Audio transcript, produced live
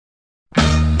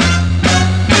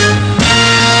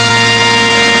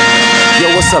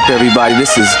What's up, everybody?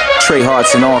 This is Trey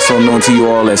Hartson, also known to you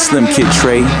all as Slim Kid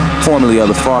Trey, formerly of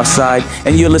The Far Side,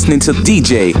 and you're listening to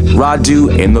DJ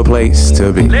Radu in the place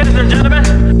to be. Ladies and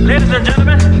gentlemen, ladies and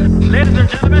gentlemen, ladies and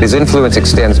gentlemen. His influence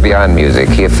extends beyond music.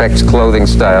 He affects clothing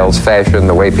styles, fashion,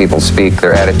 the way people speak,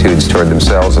 their attitudes toward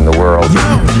themselves and the world.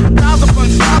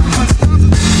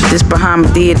 This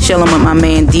Bahamadia chillin' with my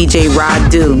man DJ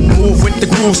Radu. Move with the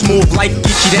groove, smooth like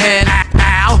Geechee Dan.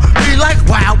 Ow, be like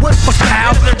wow, what my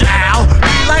style? Ow,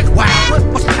 be like wow, what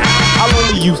my style? I'll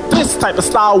only use this type of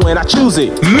style when I choose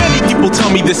it. Many people tell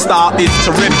me this style is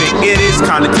terrific. It is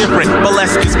kinda different, but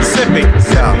let's get specific.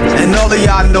 And all of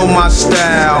y'all know my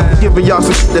style. Giving y'all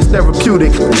some shit that's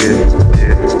therapeutic. You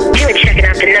are checking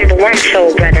out the #1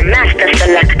 soul brother, master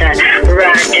selector,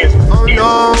 Radu.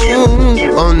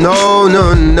 Oh no.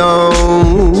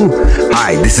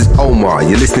 Hi, this is Omar.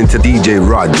 You're listening to DJ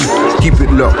Radu. Keep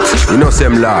it locked. You know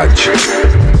Sam Large.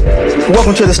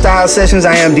 Welcome to the Style Sessions.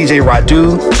 I am DJ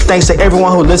Radu. Thanks to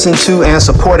everyone who listened to and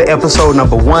supported episode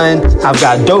 #1. I've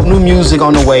got dope new music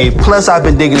on the way. Plus, I've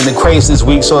been digging in the crates this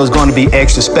week, so it's going to be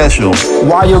extra special.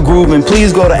 While you're grooving,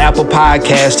 please go to Apple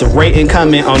Podcasts to rate and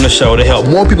comment on the show to help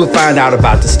more people find out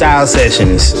about the Style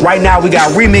Sessions. Right now, we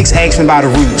got remix action by The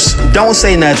Roots. Don't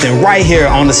Say Nothing right here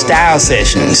on the Style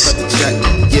Sessions.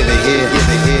 Give it here.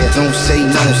 Don't say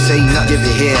nothing. Give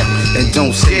it here. And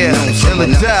don't say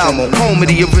nothing. Home of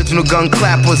the original gun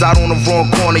clappers out on the wrong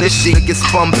corner. This shit gets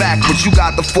spun backwards. You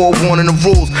got the forewarning of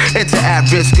rules. Enter at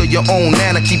risk of your own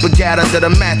nana. Keep a gat under the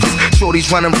mattress.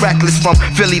 Shorty's running reckless from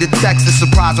Philly to Texas.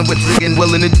 Surprising what you're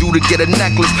willing to do to get a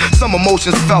necklace. Some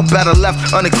emotions felt better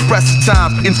left unexpressed at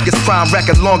times. It's crime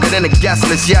record longer than a guest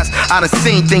list. Yes, I done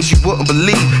seen things you wouldn't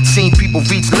believe. Seen people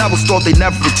reach levels thought they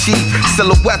never achieved.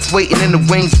 Silhouettes waiting in the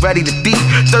wings ready to deep.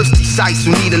 Thirsty sights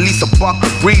who need at least a buck to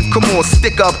breathe. Come on,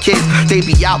 stick up kids, they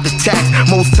be out the tax.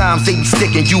 Most times they be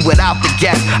sticking you without the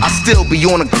gas. I still be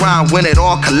on the grind when it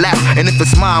all collapse. And if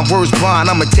it's mine, words blind,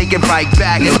 I'ma take it right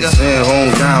back. Nigga.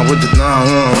 Hold down with the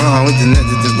with the next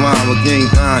to the blind, with game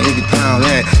down, nigga down,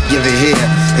 man. Give it here,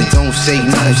 and don't say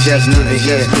nothing, just give it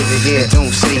here.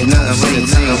 Don't say nothing,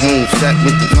 home check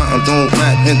with the nothing, don't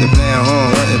back in the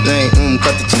man,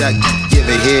 cut the check. Give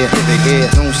it here.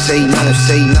 Don't say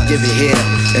nothing, give it here.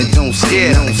 And don't say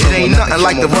nothing. It ain't nothing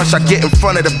like the rush I get in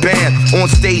front of the band. On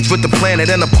stage with the planet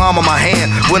in the palm of my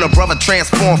hand. When a brother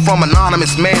transformed from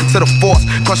anonymous man to the force.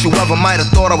 Cause whoever might have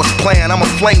thought I was playing, I'ma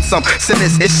flame some. Send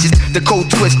this issues, the code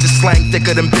twisted slang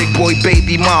thicker than big boy,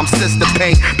 baby, mom, sister,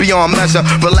 pain beyond measure.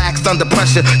 Relaxed under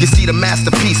pressure, you see the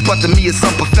masterpiece, but to me it's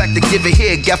unperfected. Give it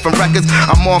here, Geffen Records,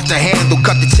 I'm off the handle.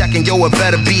 Cut the check and yo, it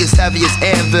better be as heavy as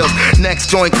anvils. Next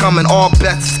joint coming, all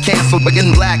bets is canceled. But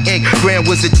in black ink, Grand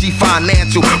Wizard G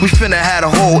Financial. We finna had a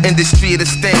whole industry to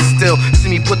stand still. See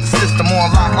me put the system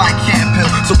on lock like Campbell.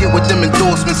 So get with them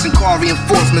endorsements and car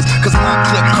reinforcements. Cause my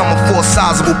clip coming for a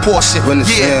sizable portion. When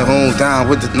it's home down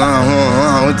with the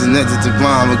with the next to the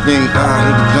blind, with the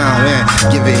down, man.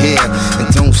 Give it here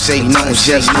and don't say nothing,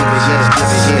 just give it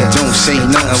here. Don't say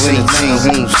nothing when the team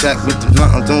home check with the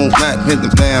nothing, don't back with the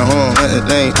band home.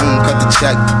 Cut the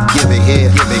check, give it here.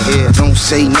 Don't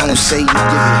say nothing, give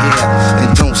it here.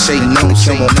 And don't say nothing,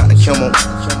 come on.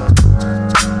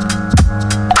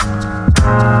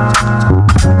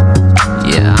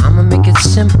 Yeah, I'ma make it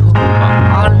simple.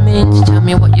 By all means, tell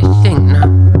me what you think now.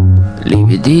 Leave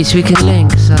your deeds, we can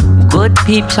link so. Good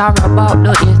peeps are about,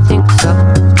 don't you think so?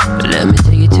 Let me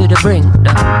take you to the brink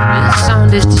now. The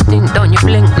sound is distinct, don't you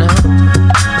blink now.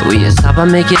 We just stop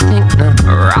and make you think now.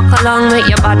 Rock along, make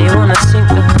your body wanna sink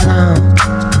down now.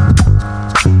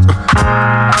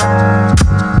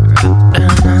 Rock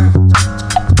down now.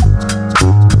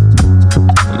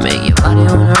 Make your body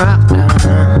wanna rock down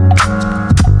now.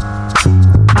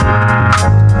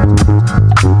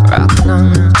 Rock along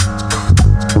now.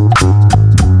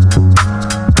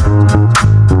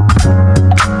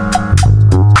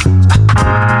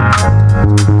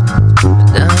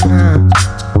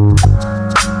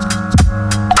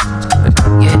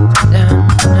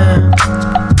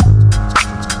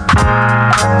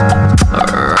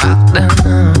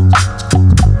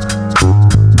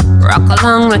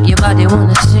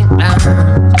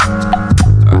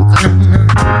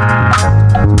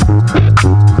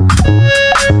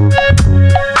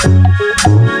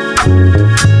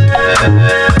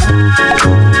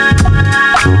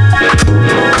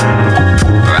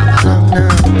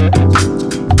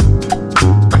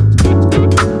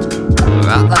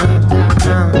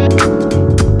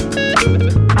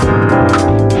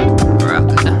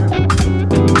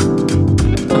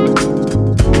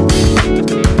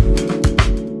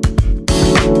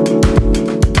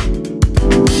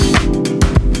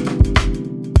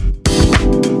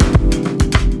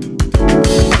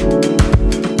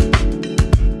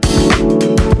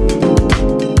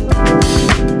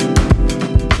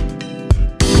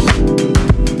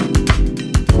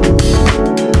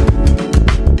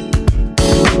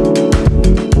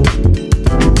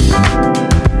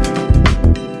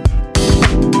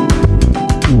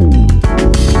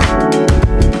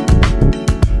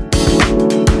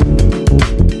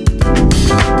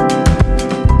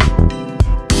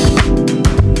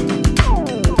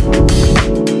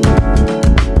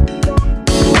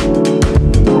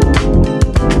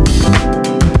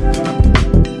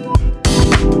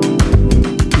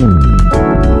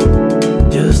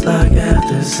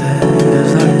 sad,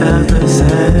 just like after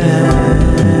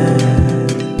sad.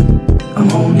 I'm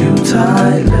on you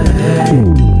tightly.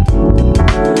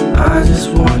 I just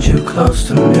want you close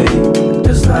to me,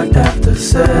 just like after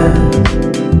sad.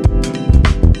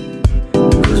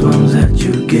 Goosebumps that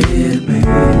you give me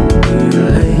when you're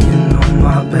laying on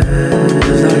my bed,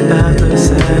 just like after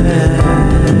sad.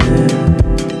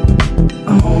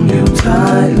 I'm on you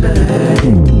tightly.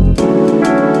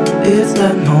 It's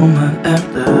that moment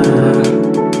after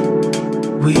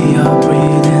we are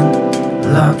breathing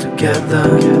loud together.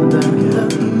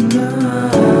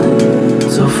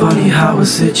 So funny how a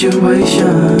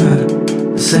situation,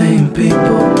 the same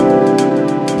people,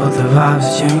 but the vibes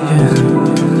changing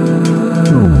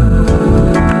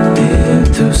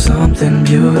into something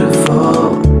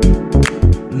beautiful,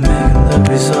 making the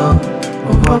result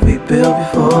of what we built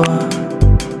before.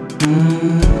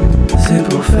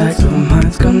 Simple fact of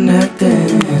minds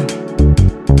connecting,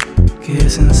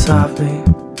 kissing softly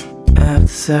after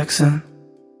sexing.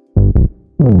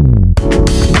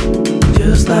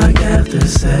 Just like after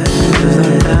sex, just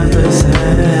like after sex.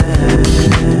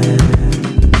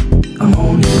 I'm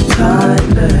on you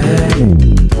tightly.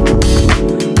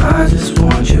 I just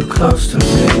want you close to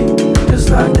me, just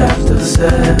like after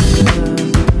sex.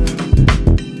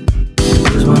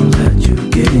 Goosebumps that you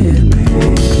give me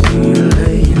when you're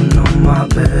laying on my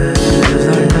bed, just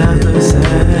like after sex.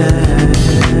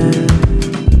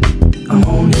 I'm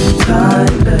on you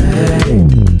tightly.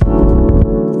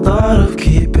 Thought of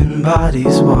keeping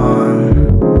bodies warm.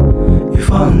 You're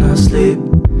falling asleep,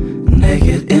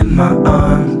 naked in my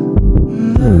arms.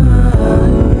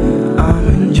 I'm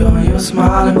enjoying your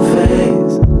smiling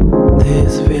face.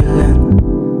 This feeling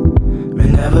may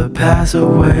never pass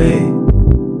away.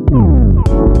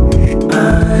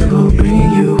 I will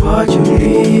bring you what you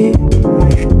need,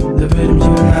 the rhythms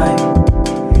you like,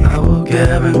 I will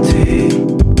guarantee.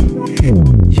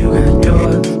 You got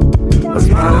yours, what's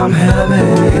mine I'm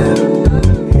having.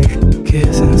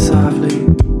 Kissing softly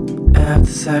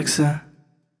after sexing.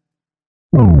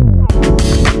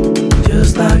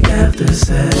 Just like after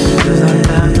sex, just like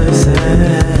after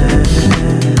sex.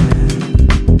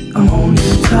 I'm on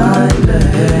you tightly.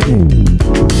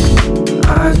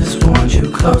 I just want you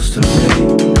close to me,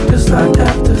 just like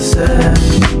after sex.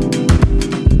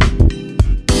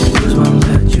 Goosebumps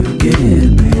that you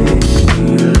give me when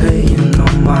you're laying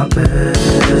on my bed,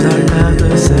 just like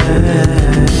after sex.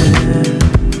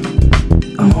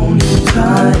 I'm on you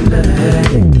tightly.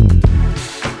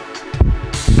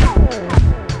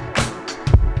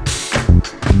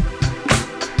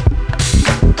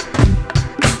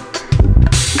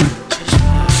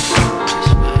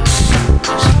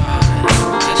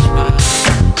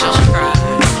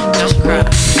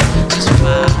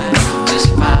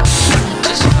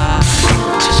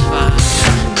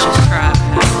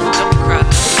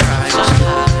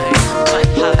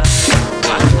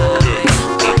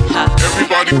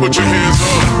 Put your hands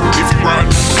up if you riding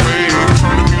on the wave.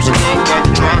 Turn the music up while we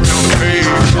drive down the page.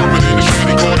 Jumping in the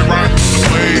shady garden, riding on the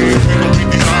blade. We gon' beat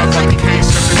these eyes like a case.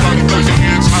 Everybody throw your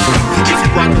hands high. If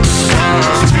you rockin' with the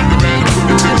vibes, take the band and put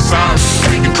it to the side.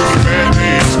 We can put your bad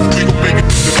hands. We gon' make it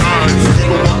through the night. We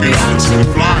gon' work it out until we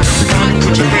fly. Everybody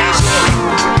put your hands up.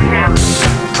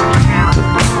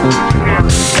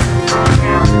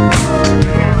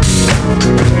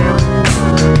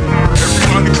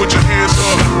 Everybody put your hands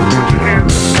up.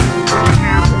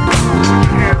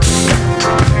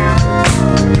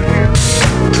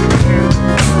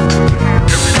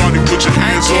 Everybody put your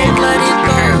hands up. I can't let it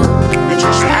go.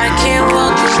 I can't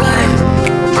walk away.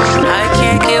 I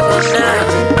can't give up now.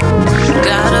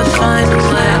 Gotta find a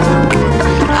way.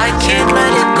 I can't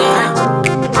let it go.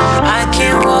 I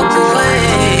can't walk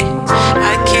away.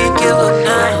 I can't give up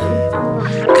now.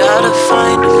 Gotta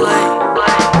find a way.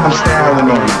 I'm styling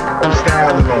on you. I'm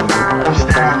styling on you. I'm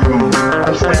styling on you.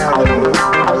 I'm styling on you.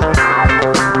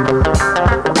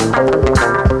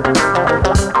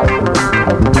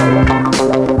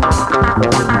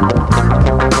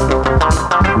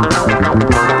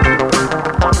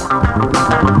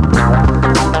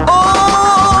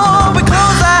 Oh, we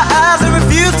close our eyes and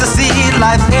refuse to see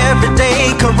life's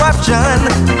everyday corruption.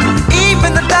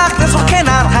 Even the darkness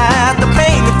cannot hide the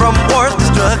pain from worse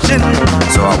destruction.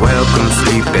 So I welcome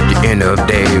sleep at the end of the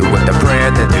day with the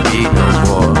prayer that there be no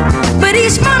more. But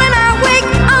each morning I wake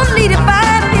only to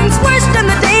find things worse than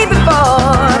the day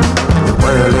before. The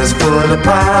world is full of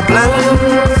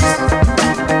problems.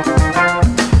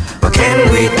 What can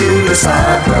we do to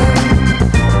solve them?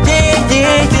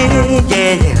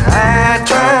 Yeah. I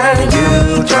try,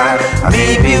 you try,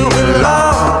 maybe we'll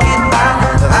all get by.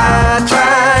 I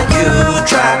try, you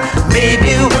try,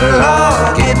 maybe we'll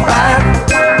all get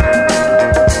by.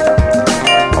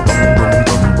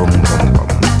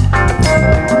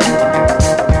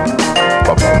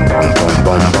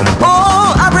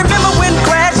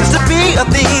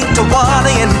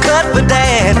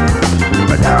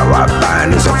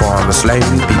 slave.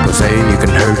 People say you can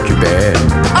hurt you bad.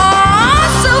 Oh,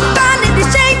 so funny, the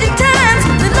changing times.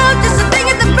 The love just a thing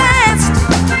of the past.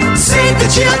 Save the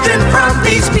children from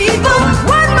these people.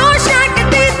 One more shot could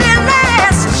be their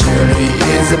last. Surely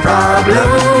is a problem.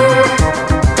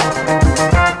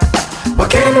 What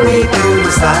can we do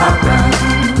to stop them?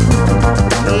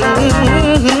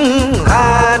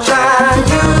 I try,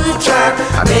 you try,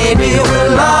 maybe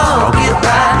we'll all get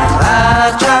by.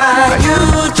 I try, you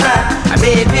try,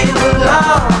 maybe we'll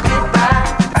all get by.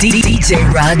 DJ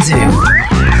Radu.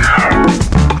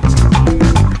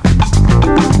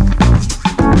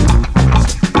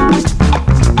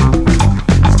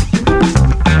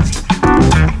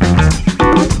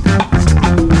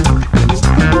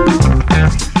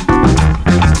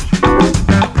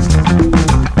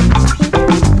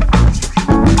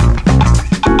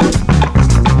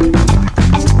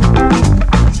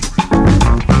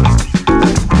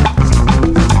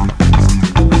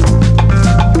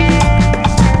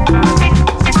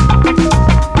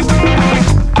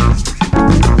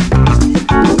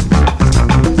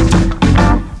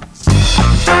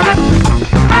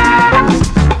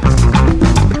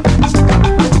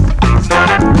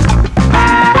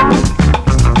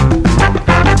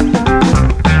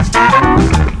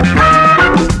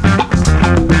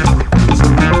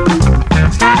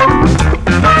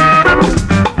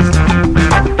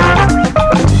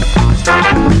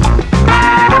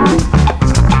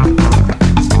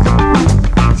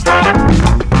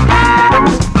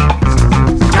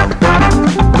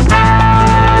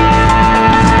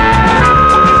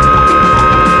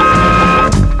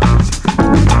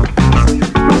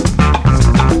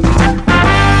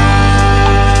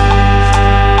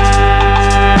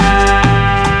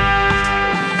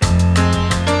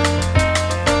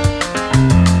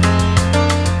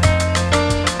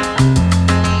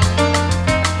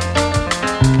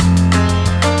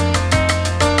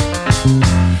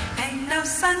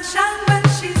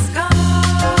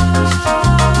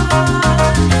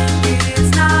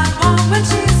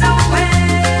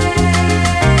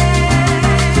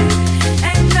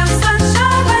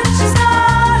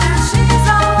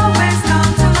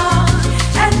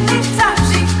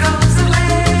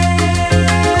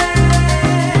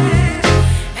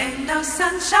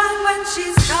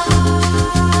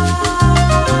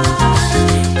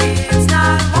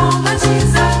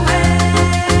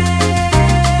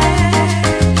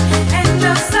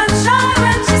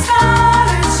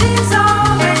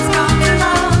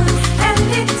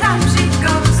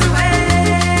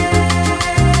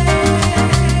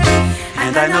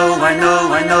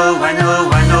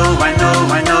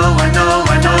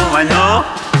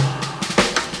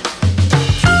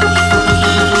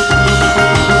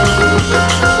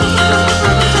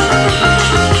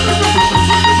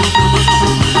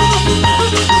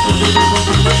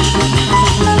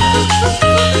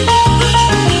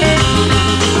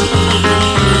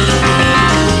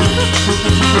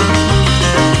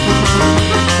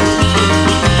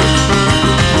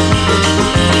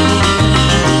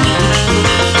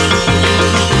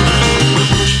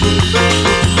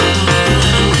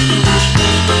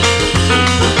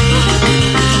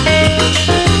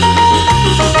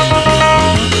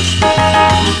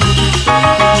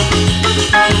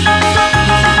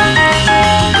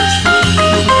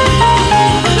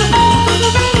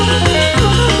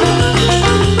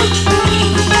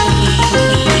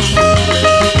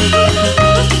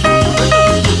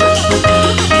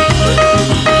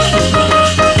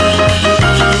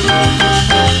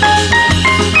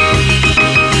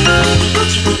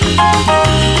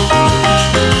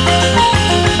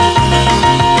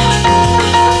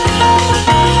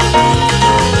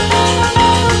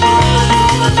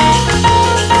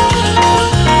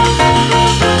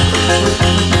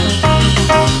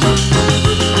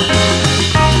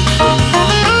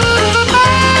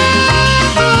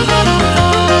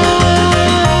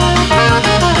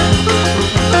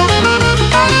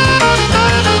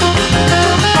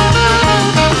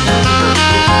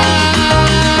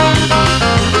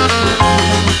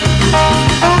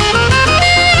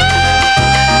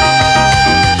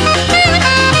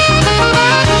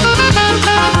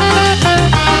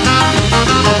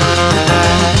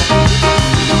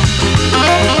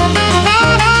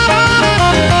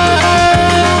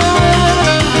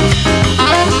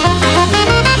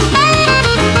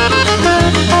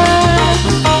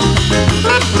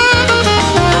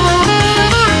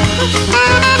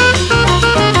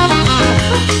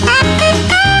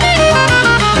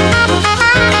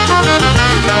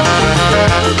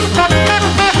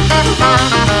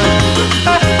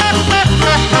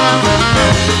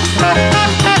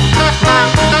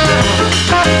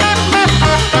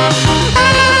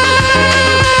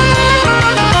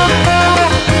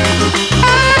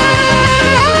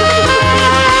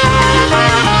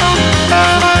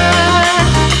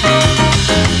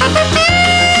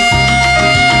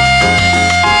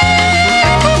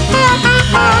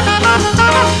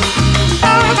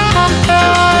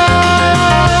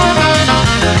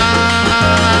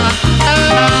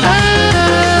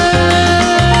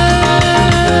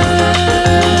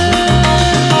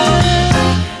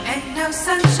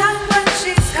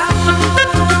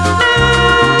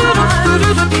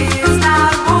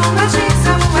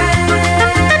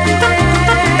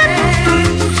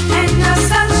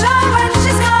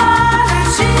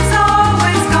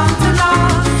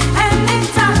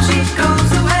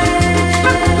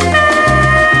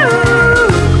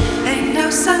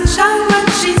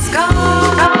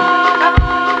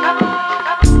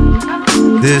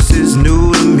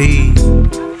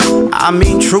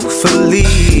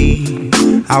 truthfully,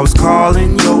 I was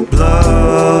calling your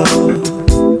bluff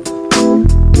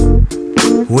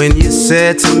when you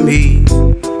said to me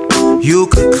you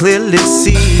could clearly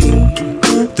see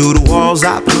through the walls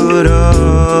I put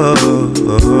up.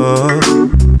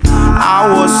 I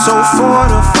was so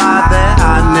fortified that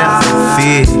I never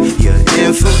feared your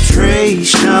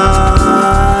infiltration.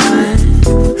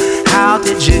 How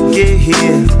did you get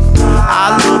here?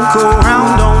 I look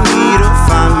around, don't need to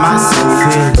find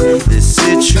myself in this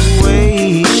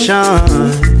situation.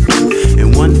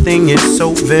 And one thing is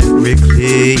so very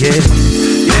clear,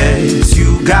 yes,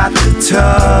 you got the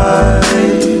touch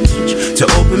to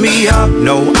open me up.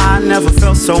 No, I never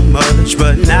felt so much,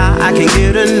 but now I can't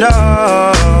get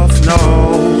enough.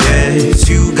 No, yes,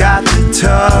 you got the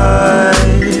touch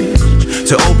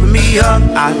to open me up.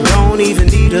 I don't even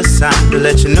need a sign to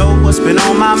let you know what's been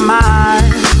on my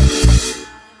mind.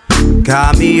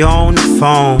 Got me on the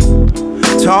phone,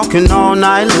 talking all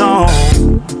night long,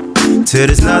 till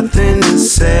there's nothing to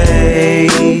say.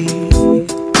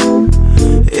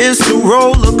 It's a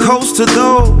roller coaster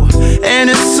though, and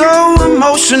it's so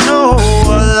emotional.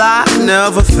 Well, I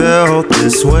never felt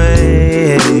this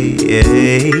way.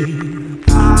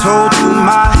 Told you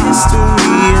my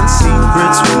history and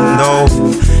secrets with no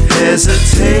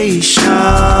hesitation.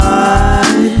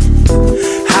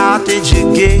 How did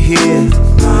you get here?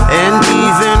 And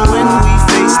even when we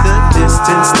face the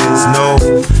distance, there's no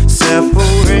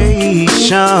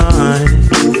separation.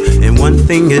 And one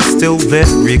thing is still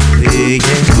very clear,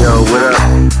 yeah. Yo, what up?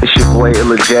 It's your boy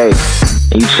Illa J,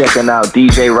 and you checking out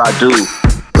DJ Radu.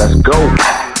 Let's go.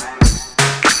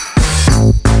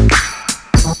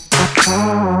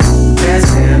 There's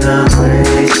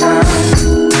celebration,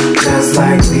 just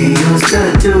like we used to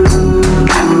do.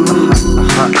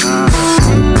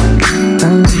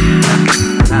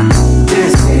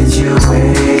 This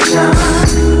situation,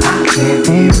 I can't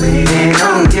be waiting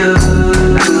on you.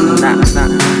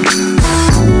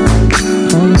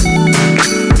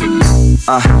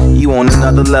 You on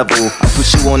another level. I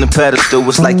put you on the pedestal,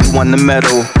 it's like you won the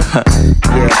medal.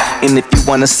 Yeah, and if you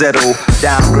wanna settle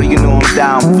down, girl, you know I'm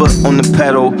down. Foot on the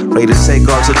pedal, ready to take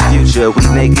off to the future. We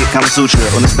naked, Kama Sutra,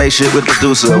 on the spaceship with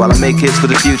producer, while I make hits for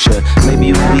the future. Maybe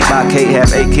you can be my Kate,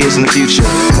 have 8 kids in the future.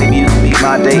 Maybe you can be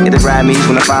my date at the Grammys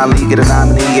when I finally get a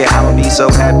nominee. Yeah, I'ma be so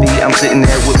happy. I'm sitting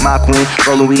there with my queen,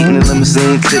 rolling weed in the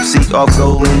limousine, tipsy off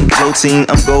Golding, protein,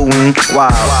 I'm going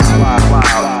wild.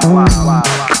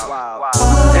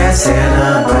 That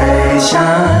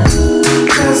celebration,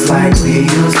 just like we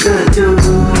used to do.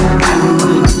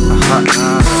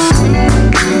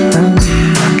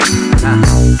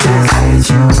 This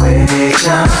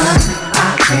situation, I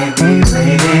can't be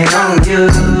waiting on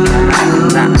you.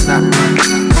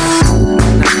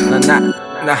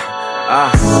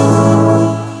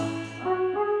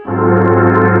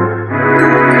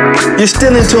 You're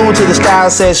still in tune to the Style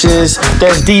Sessions.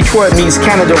 That's Detroit meets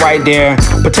Canada right there.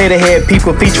 Potato Head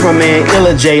People feature my man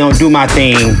Illa J on Do My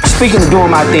Thing. Speaking of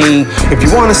doing my thing, if you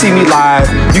want to see me live,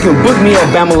 you can book me at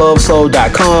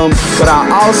BamaLoveSoul.com. But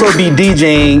I'll also be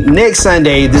DJing next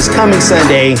Sunday, this coming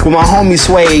Sunday, with my homie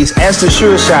Sways as the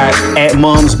Sure Shot at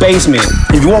Mom's Basement.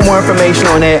 If you want more information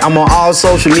on that, I'm on all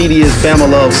social medias, Bama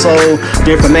Love Soul.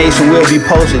 The information will be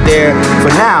posted there.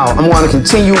 For now, I'm going to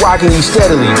continue rocking you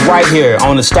steadily right here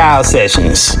on the Style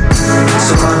Sessions.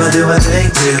 So I'ma do my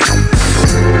thing too.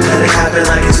 Let it happen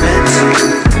like it's meant to.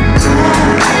 Do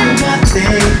my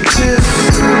thing too.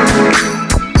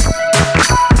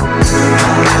 I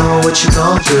don't know what you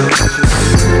gon' do.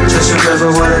 Just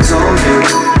remember what I told you.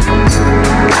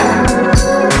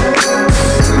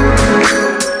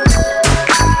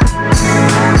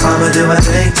 I'ma do my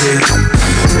thing too.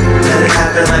 Let it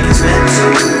happen like it's meant to.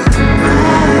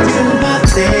 Do my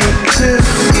thing too.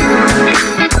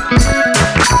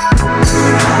 I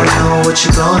don't know what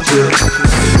you gon' do.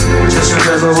 Just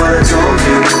remember what I told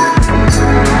you.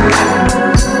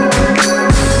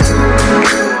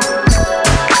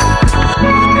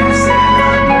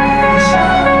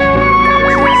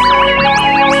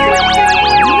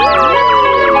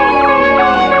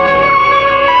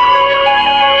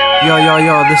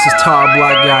 Yo, this is Todd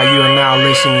Black Guy. You are now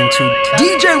listening to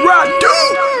DJ Radu.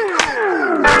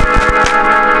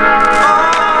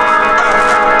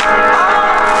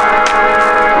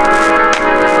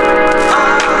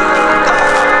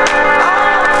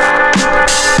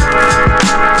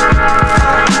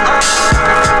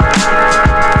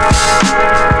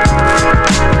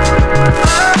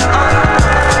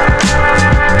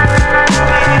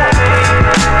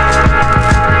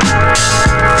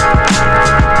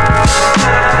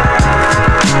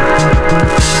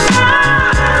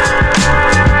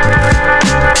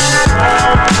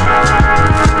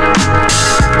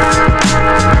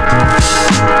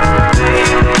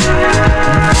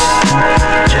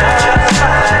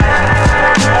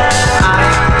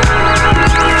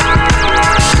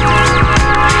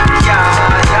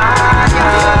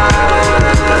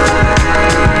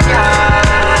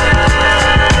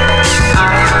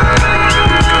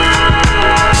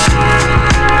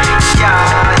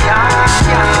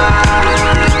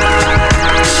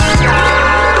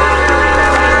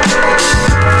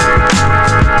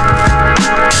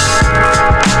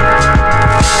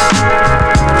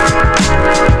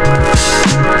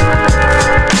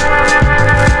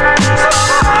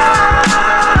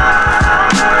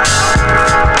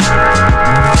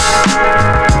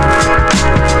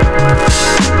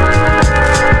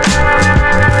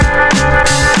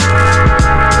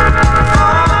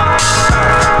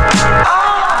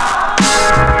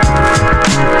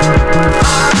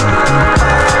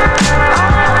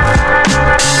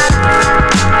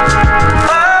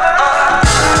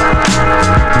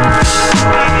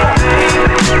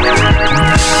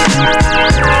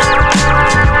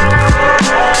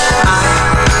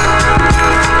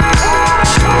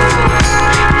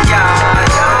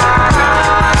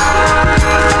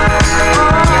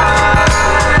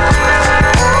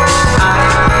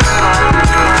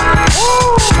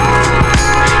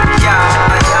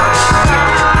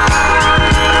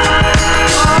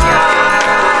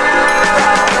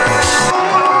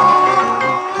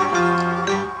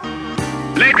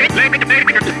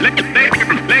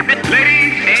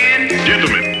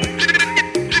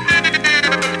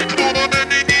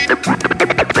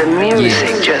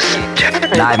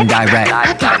 live and direct.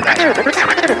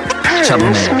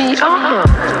 Trouble Man.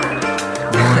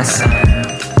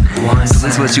 This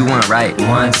is what you want, right?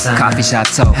 Coffee shop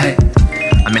talk.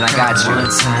 I mean, I got you.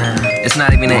 It's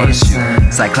not even an issue.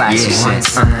 It's like classy shit.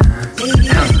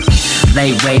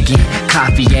 Late waking,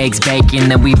 coffee, eggs, bacon,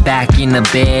 then we back in the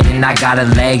bed and I got her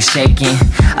legs shaking.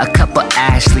 A couple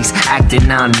Ashleys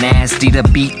acting all nasty, the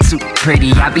beat too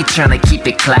pretty, I be tryna keep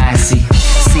it classy.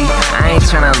 See, I ain't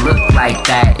tryna look like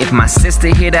that. If my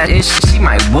sister hear that ish, she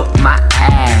might whoop my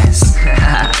ass.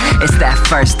 It's that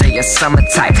first day of summer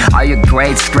type. All your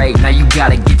grades straight, now you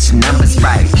gotta get your numbers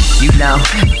right. You know,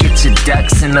 get your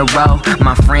ducks in a row.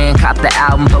 My friend copped the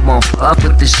album but won't fuck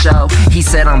with the show. He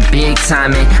said I'm big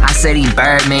timing, I said he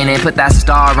Birdman and put that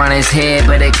star on his head,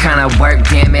 but it kinda worked,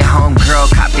 damn it.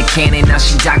 Homegirl copped the cannon, now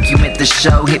she document the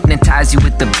show. Hypnotize you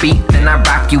with the beat, then I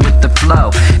rock you with the flow.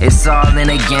 It's all in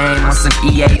a game on some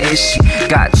EA-ish.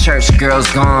 Got church girls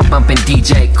gone bumping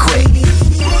DJ quick.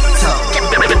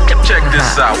 Check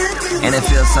this out. And it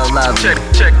feels so lovely.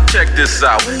 Check this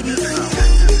out.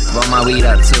 Roll my weed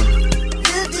up too.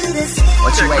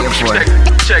 What you waiting for?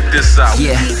 Check this out.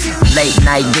 Yeah, late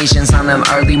night visions on them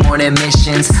early morning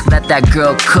missions. Let that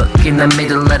girl cook in the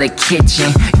middle of the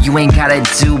kitchen. You ain't gotta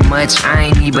do much, I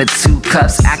ain't need but 2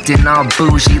 cups. Acting all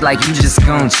bougie like you just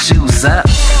gon' choose up.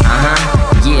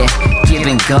 Yeah, give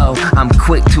and go. I'm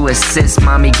quick to assist,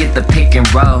 mommy, get the pick and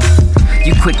roll.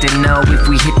 You quick to know if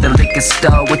we hit the liquor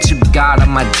store. What you got on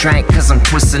my drink, cause I'm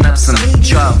twisting up some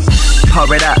dro.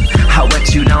 Pour it up, how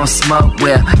what you don't smoke?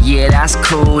 Well, yeah, that's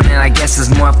cool, then I guess it's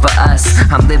more for us.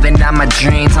 I'm living out my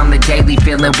dreams on the daily,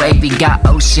 feeling wavy. Got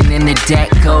ocean in the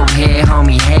deck, go ahead,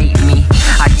 homie, hate me.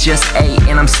 I just ate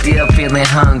and I'm still feeling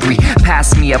hungry.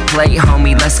 Pass me a plate,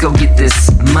 homie, let's go get this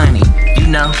money. You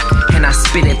know, and I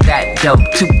spit it that dope.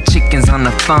 2 chickens on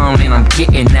the phone and I'm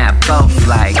getting that both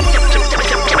like.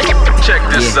 Check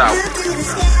this out.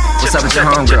 What's up with your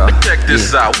homegirl? Check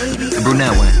this out. The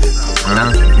brunette one.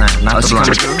 Nah, not the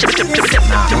blonde.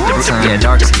 Yeah,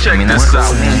 dark skin. Check this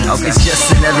out. Okay. It's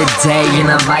just another day in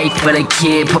the life of the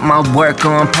kid. Put my work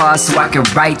on pause so I can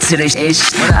write to the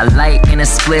ish. A light in a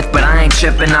spliff, but I ain't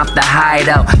tripping off the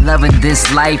hideout. Loving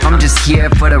this life, I'm just here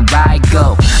for the ride.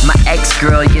 Go. My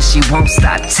ex-girl, yeah, she won't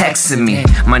stop texting me.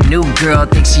 My new girl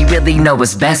thinks she really know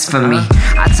what's best for me.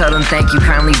 I told them thank you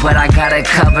kindly, but I got it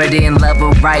covered in level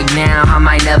right now. I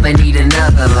might never need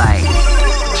another life.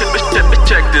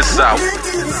 Check this out.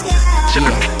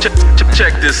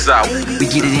 Check this out. We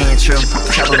get it in, true.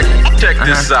 Check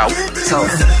this out. So,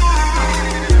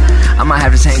 I might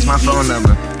have to change my phone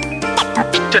number.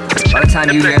 By the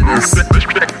time you hear this,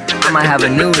 I might have a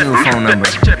new phone number.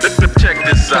 Check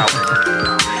this out.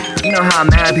 You know how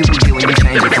mad people get when you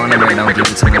change your phone number and don't give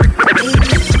it to them.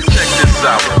 Check this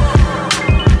out.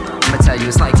 I'ma tell you,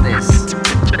 it's like this.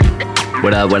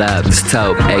 What up, it's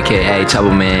Tope, aka Trouble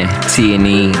Man,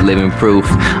 T&E, Living Proof.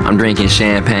 I'm drinking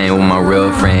champagne with my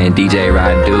real friend DJ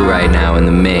Radu right now in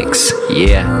the mix.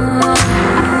 Yeah.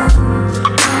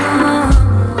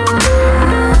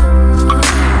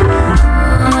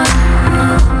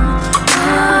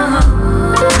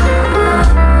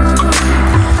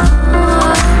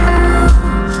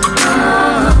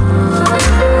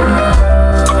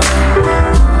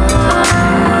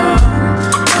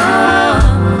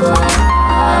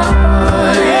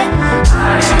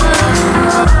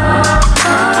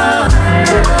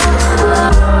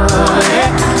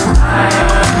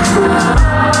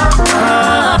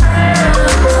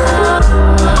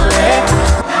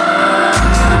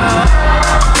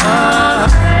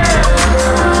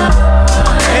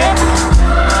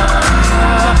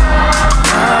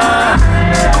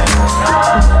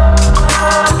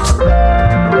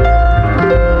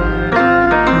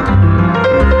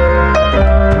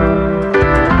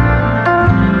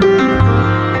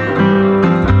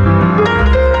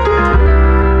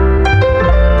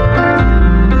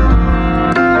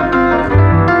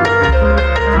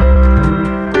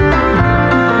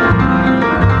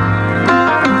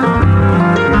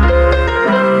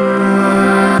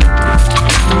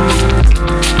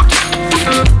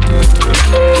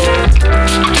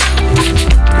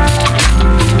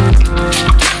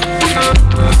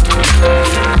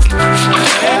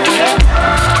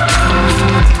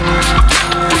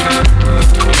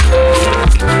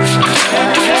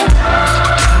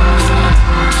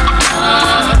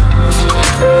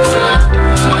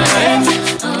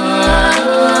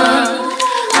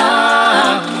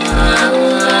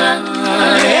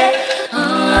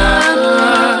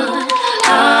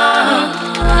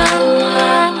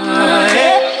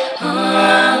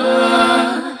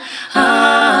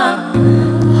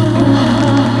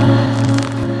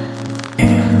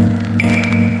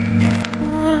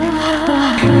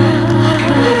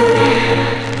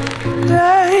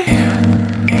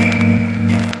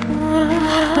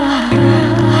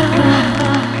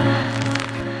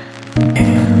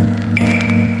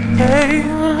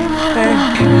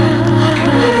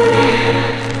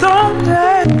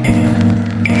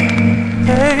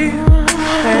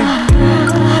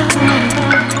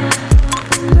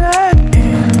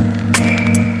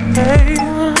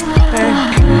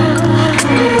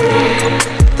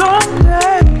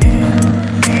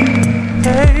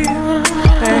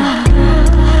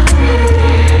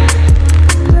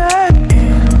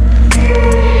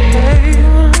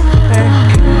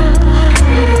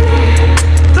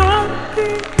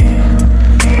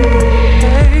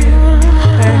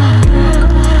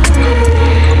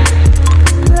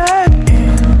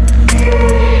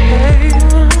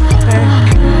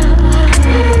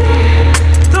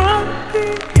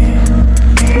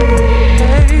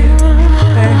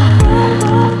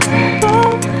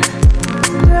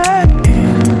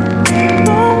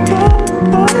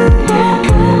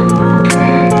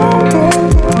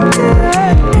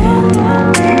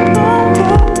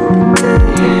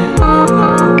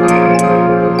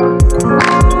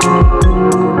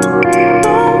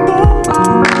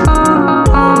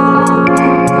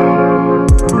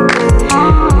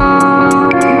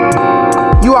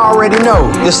 already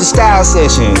know, it's the Style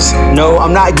Sessions. No,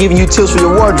 I'm not giving you tips for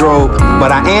your wardrobe,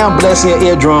 but I am blessing your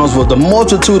eardrums with the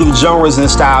multitude of genres and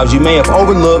styles you may have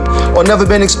overlooked or never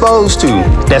been exposed to.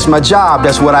 That's my job,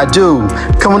 that's what I do.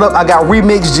 Coming up, I got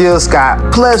Remix Jill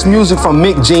Scott, plus music from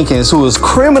Mick Jenkins, who is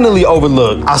criminally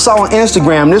overlooked. I saw on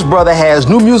Instagram this brother has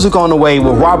new music on the way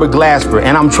with Robert Glasper,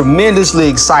 and I'm tremendously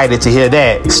excited to hear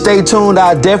that. Stay tuned,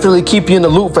 I'll definitely keep you in the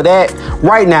loop for that.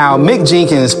 Right now, Mick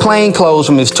Jenkins, Plain Clothes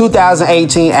from his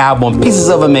 2018 album, Pieces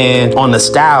of a Man, on the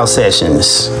Style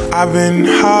Sessions. I've been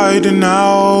hiding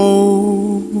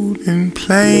out in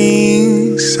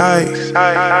plain sight.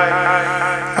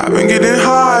 I've been getting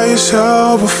high as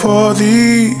hell before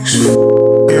these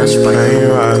playing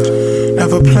right.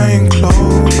 Never playing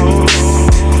close.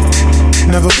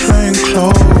 Never playing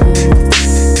close.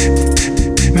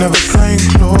 Never playing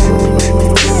close.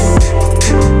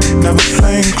 Never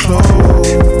playing close.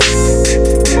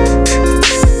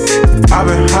 I've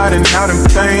been hiding out in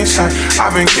plain sight.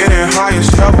 I've been getting high as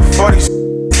hell before these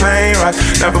playing right.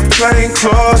 Never playing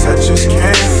close, I just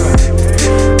can't fly.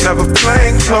 Never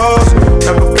playing close,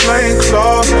 never playing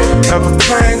close, never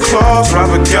playing close.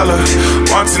 Robert Geller,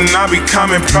 once and I be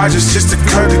coming projects just to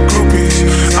curb the groupies.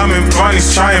 I'm in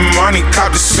Bonnie's trying money,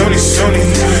 cop the Sunni.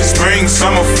 Spring,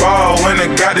 summer, fall, when I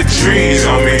got the trees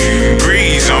on me.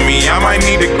 Breeze on me, I might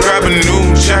need to grab a new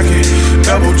jacket.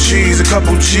 Double cheese, a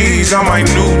couple G's on my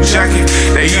new jacket.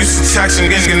 They used to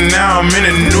taxing, and now I'm in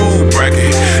a new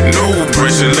bracket. New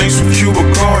bridge, links from Cuba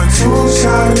going to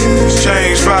Southeast.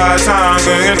 Changed 5 times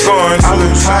and it's going to. I've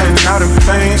been hiding out in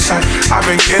plain sight. I've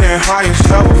been getting high as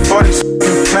hell before these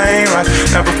plane right.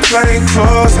 Never playing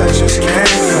close, I just can't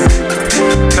fly.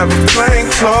 Never playing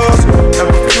close,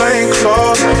 never playing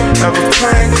close, never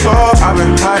playing close. I've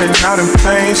been hiding out in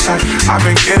plain sight. I've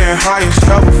been getting high as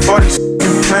hell before these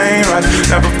plane right.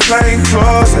 Never playing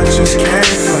close, I just can't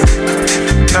fly.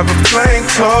 Never playing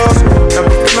close,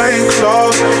 never playing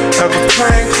close, never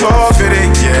playing close. Fit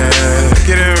it, yeah.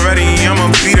 Getting ready,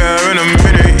 I'ma be there in a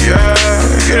minute, yeah.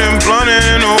 Getting blunt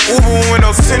in a Uber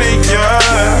window tinted,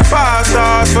 yeah. 5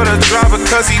 stars for the driver,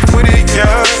 cause he with it, yeah.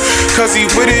 Cause he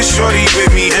with it, shorty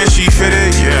with me and she fit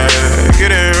it, yeah.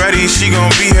 Getting ready, she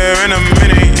gon' be here in a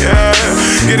minute, yeah.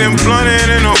 Getting blunt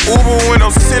in a Uber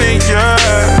window tinted, yeah.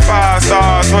 5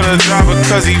 stars for the driver,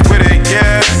 cause he with it,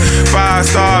 yeah. 5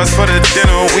 stars for the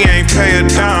dinner, we ain't pay a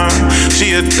dime.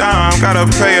 She a dime, gotta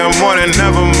pay her more than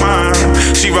never mind.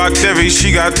 She rock theories,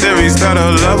 she got theories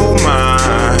that'll level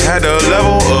mine. Had to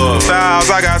level up, styles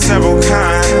I got several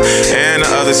kind. And the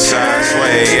other side,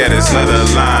 sway, yeah, this leather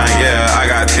line. Yeah, I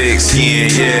got thick skin,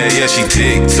 yeah, she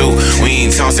thick too. We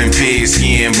ain't tossing pig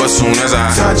skin, but soon as I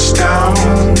touchdown,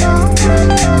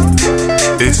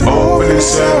 it's opening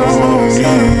ceremony.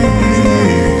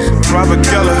 Robert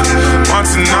Geller,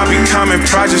 once and I be coming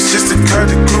projects just to curb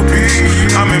the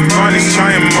groupies. I'm in Bonnie's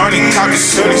trying money, cop the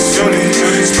Sunni.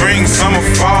 Spring, summer,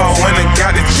 fall, when I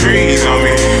got the trees on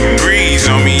me. Breeze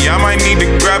on me, I might need to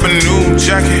grab a new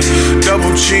jacket.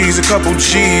 Double cheese, a couple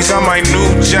G's on my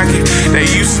new jacket. They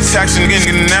used to taxing,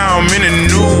 and now I'm in a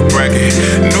new bracket.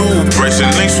 New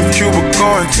bracelet, links from Cuba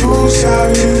going to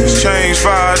Southeast. Changed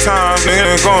 5 times,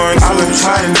 nigga going to. I've been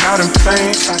hiding out in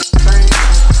plain sight.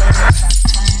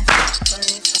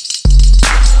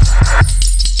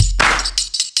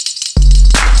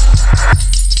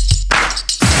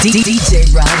 DJ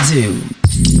Radu.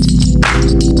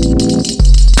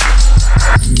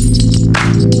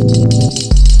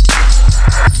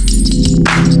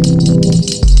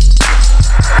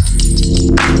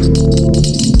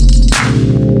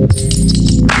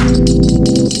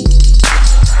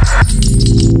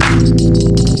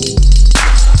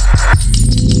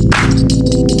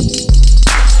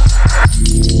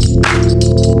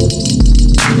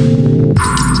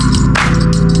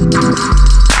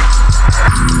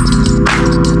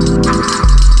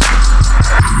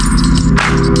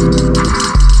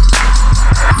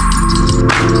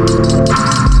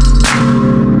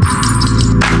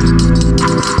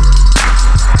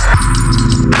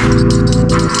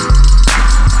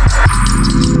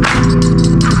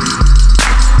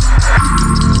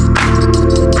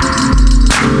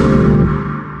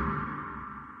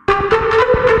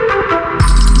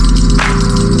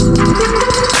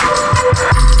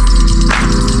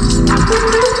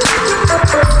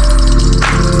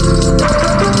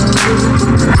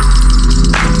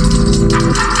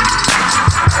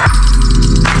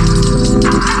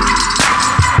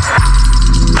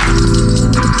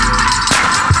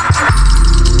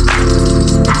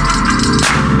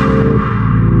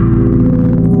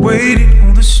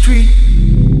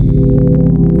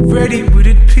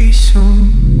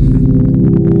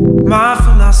 My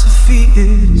philosophy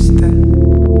is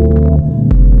that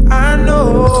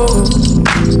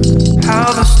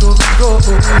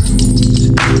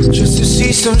just to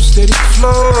see some steady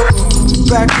flow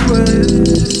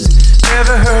backwards.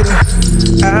 Never heard of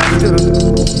after.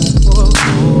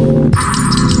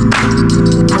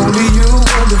 Only you,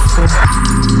 wonderful,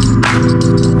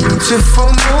 beautiful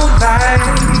moonlight.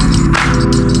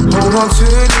 Hold on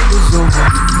till it is over.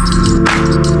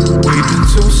 Wait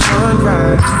until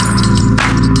sunrise.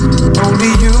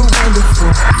 Only you,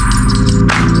 wonderful,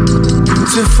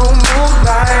 beautiful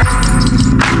moonlight.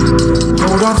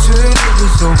 Hold on till it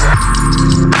is over.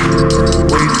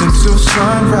 Wait until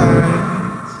sunrise.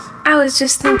 I was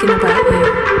just thinking about you.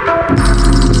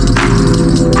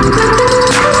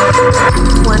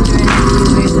 Wondering if you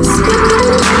were the same.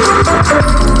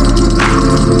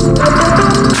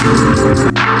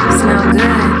 Smell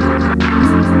good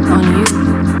on you.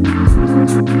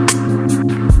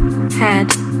 Had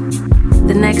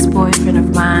the next boyfriend of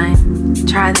mine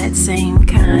try that same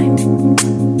kind.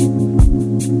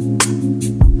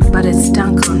 But it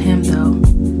stunk on him though.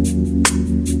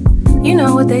 You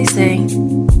know what they say,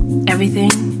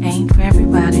 everything ain't for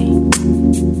everybody.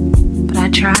 But I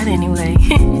tried anyway.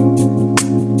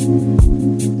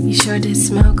 You sure did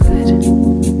smell good.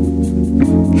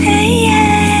 Hey,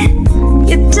 yeah,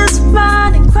 you just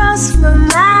run across my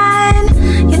mind.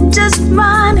 You just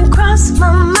run across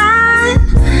my mind.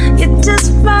 You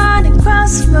just run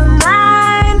across my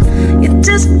mind. You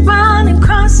just run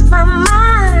across my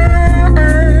mind.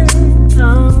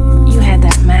 Oh, you had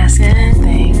that masculine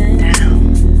thing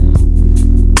down.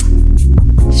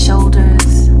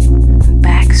 Shoulders and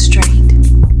back straight.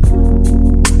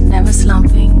 Never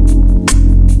slumping.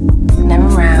 Never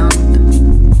round.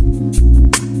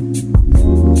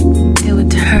 It would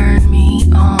turn me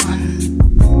on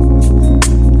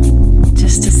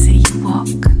just to see you walk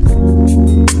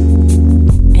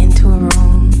into a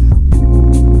room,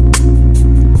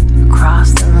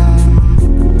 across the room,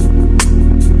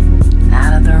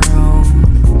 out of the room.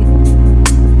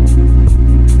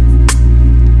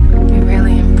 You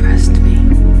really impressed me.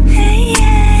 Hey,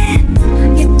 yeah,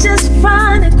 you just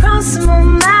run across my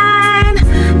mind.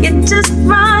 You just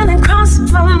run across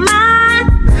my mind.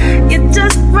 You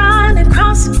just run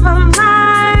across my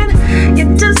mind. You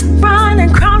just run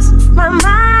across my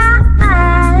mind.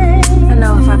 I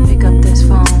know if I pick up this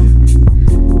phone,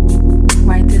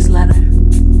 write this letter,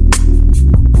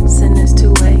 send this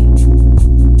two-way,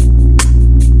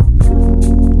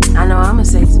 I know I'ma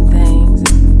say some things.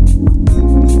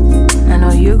 I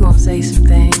know you're gonna say some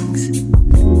things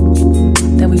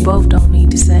that we both don't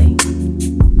need to say.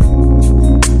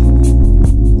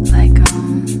 Like,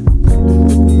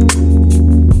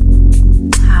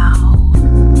 how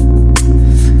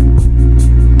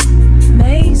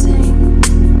amazing.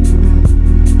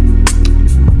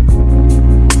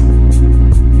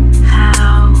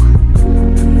 How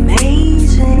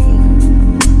amazing.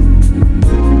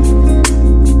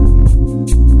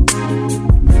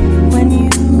 When you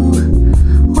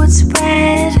would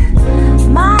spread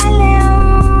my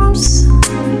limbs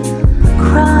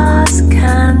across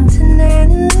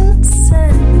continents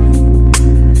and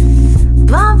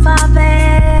bump our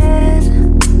bed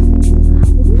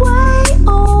way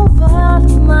over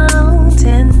the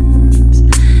mountains.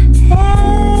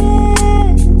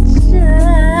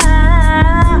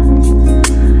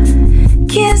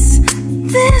 Kiss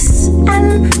this and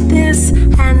this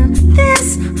and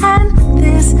this and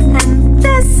this and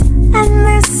this and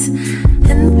this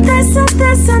and this and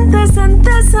this and this and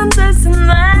this and this and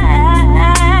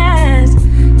that.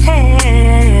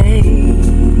 Hey,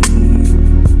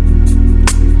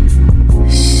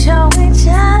 show each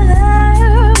other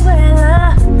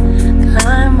where the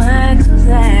climax was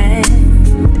at.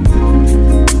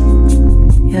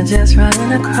 You're just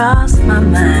running across my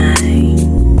mind.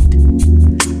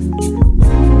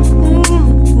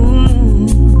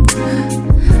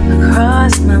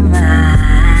 Across my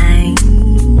mind.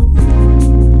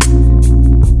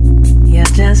 You're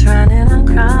just running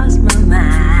across my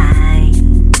mind.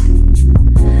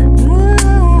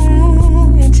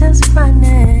 You're just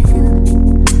running.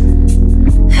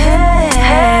 Hey,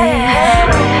 hey, hey.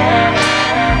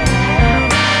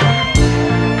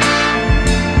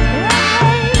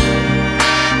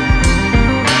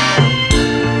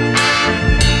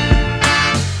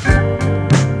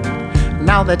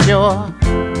 Now that you're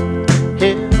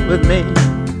here with me,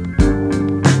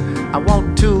 I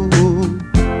want to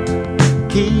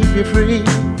keep you free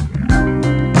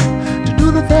to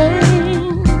do the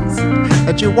things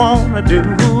that you wanna do.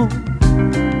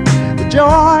 The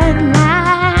joy in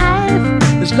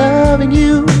life is loving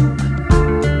you,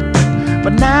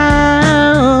 but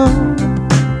now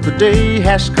the day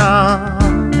has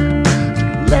come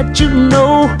to let you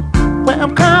know where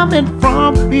I'm coming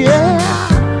from. Yeah,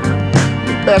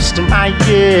 best of my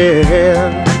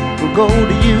years will go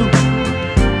to you.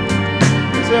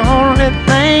 It's the only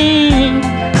thing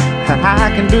that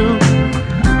I can do.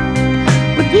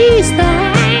 But these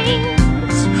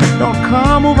things don't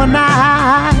come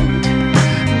overnight.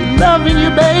 Loving you,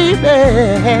 baby,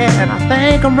 and I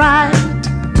think I'm right.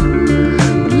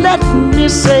 But let me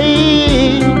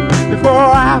say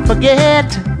before I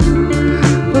forget,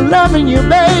 loving you,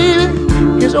 baby,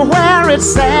 is where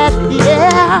it's at,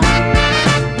 yeah.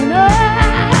 You know,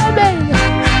 baby,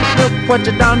 look what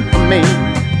you done for me.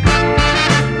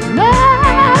 No,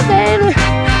 baby,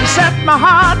 you set my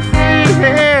heart free,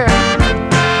 yeah.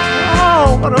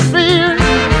 Oh, what a feeling,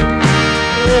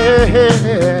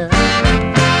 yeah.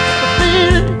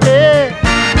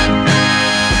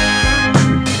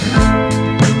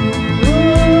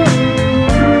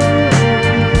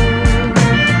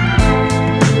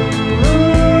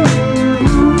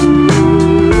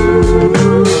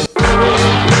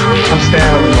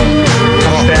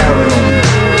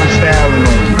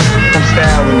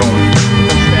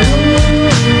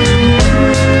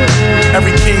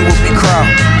 Every king will be crowned.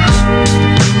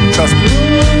 Trust me.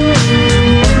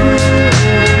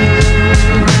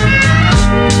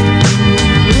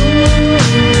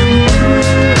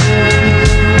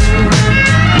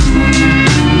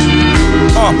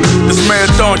 This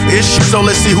marathon issue, so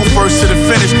let's see who first to the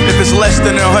finish. If it's less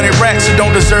than 100 racks, it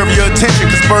don't deserve your attention,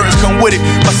 cause burdens come with it.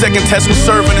 My second test was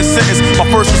serving a sentence. My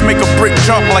first was make a brick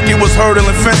jump like it was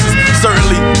hurdling fences.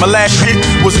 Certainly, my last hit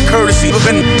was a courtesy.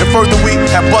 And further, we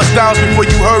had bust downs before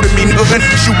you heard of me.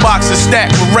 Shoe boxes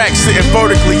stacked with racks sitting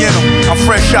vertically in them. I'm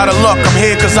fresh out of luck, I'm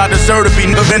here cause I deserve to be.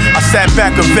 I sat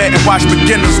back a vet and watched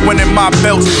beginners winning my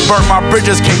belts. Burnt my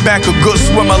bridges, came back a good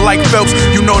swimmer like Phelps.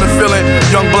 You know the feeling,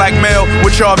 young black male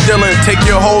with y'all dealing. Take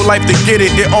your whole life to get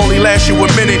it, it only lasts you a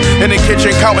minute. In the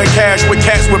kitchen counting cash with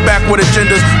cats with backward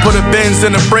agendas. Put a Benz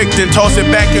in a break, then toss it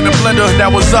back in the blender. That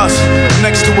was us,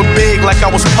 next to a big like I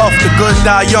was Puff. The good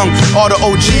die young, all the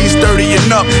OGs 30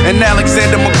 and up. And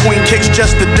Alexander McQueen kicks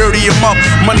just to dirty him up.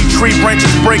 Money tree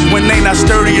branches break when they not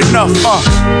sturdy enough.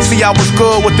 See, I was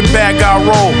good with the bad guy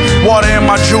roll. Water in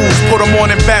my jewels, put them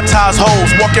on and baptize hoes.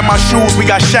 Walk in my shoes, we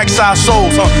got shack size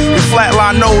souls. We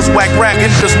flatline nose, whack rack, and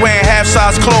just wearing half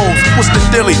size clothes. What's the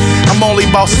dilly? I'm only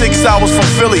about 6 hours from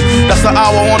Philly. That's an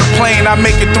hour on the plane, I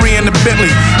make it 3 in the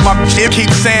Bentley. My kid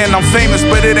keeps saying I'm famous,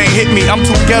 but it ain't hit me. I'm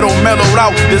too ghetto, mellowed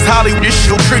out. This Hollywood is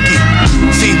so tricky.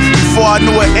 See, before I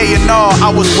knew an A&R, I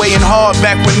was weighing hard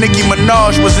back when Nicki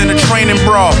Minaj was in a training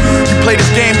bra. You play this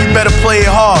game, you better play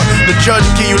it hard. The judge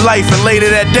give you life, and later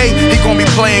that day, he gon' be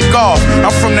playing golf.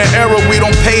 I'm from the era we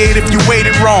don't pay it if you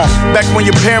waited wrong. Back when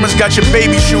your parents got your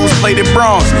baby shoes plated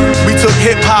bronze. We took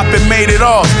hip-hop and made it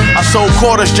off. I sold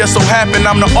quarters, just so happened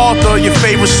I'm the author of your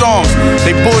favorite songs.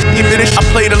 They bullshit me, I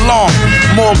played along.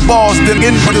 More balls than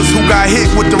niggas who got hit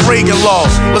with the Reagan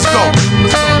laws. Let's go.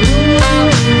 Let's go.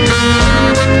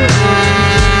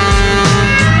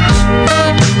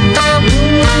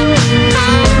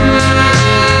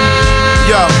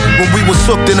 Yo, when we was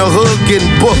hooked in the hood,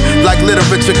 getting booked like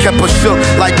literature kept us shook.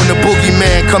 Like when the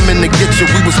boogeyman come in to get you,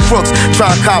 we was crooks,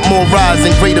 trying to cop more rides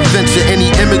and great adventure. Any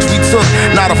image we took,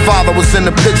 not a father was in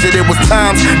the picture. There was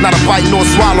times, not a bite nor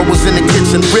swallow was in the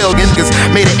kitchen. Real niggas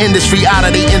made an industry out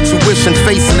of their intuition,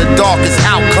 facing the darkest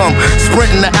outcome,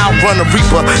 sprinting to outrun the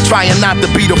reaper, trying not to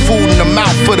be the food in the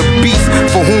mouth for the beast,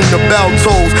 for whom the bell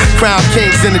tolls. Crown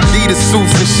kings in Adidas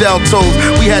suits and shell toes.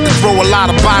 We had to throw a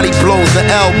lot of body blows and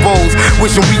elbows,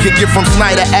 wishing we could get from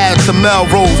Snyder Ave to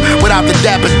Melrose without the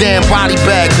dapper damn body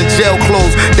bags and jail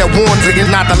clothes that warned again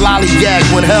not the lollygag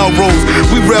when hell rose.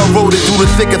 We railroaded through the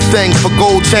thick of things for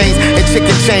gold chains and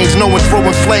chicken chains, knowing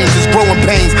throwing flames is growing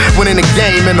pains. When in the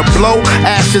game and the blow,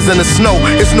 ashes in the snow,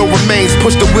 it's no remains.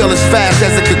 Push the wheel as fast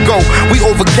as it could go. We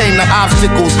overcame the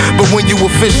obstacles, but when you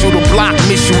official, the block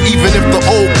miss you. Even if the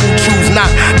old crew choose not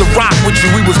to rock with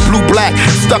you, we was blue-black,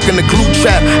 stuck in the glue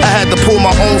trap. I had to pull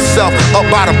my own self up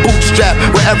by the bootstrap,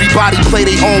 where everybody play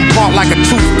their own part like a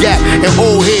tooth gap. And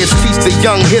old heads teach the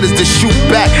young hitters to shoot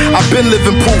back. I've been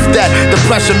living proof that the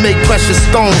pressure make precious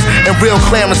stones, and real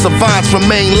Clarence savants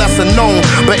remain lesser known.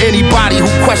 But anybody who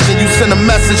question you, send a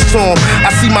message to them. I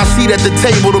see my seat at the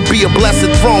table to be a blessed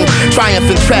throne. Triumph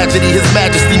in tragedy, his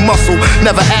majesty muscle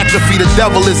never atrophy. The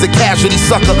devil is a casualty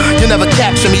sucker. You never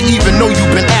capture me, even though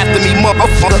you've been after me,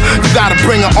 motherfucker. You gotta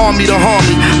bring an army to harm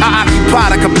me. I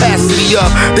occupy the capacity of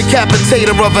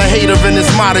decapitator of a hater in this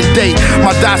modern day.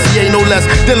 My dossier no less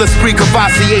than L'Esprit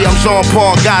Cavassier. I'm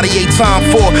Jean-Paul Gaultier, time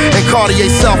for and Cartier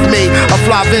self-made. I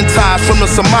fly vintage from the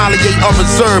sommelier of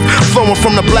reserve, flowing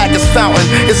from the blackest fountain.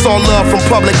 It's all love from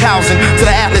public housing to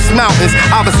the Atlas Mountains.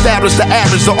 I've established the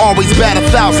average to always bat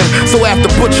 1,000. So after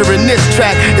butchering this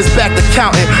track, it's back to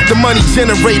counting the money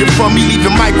generated from me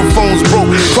leaving microphones broke.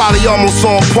 Probably almost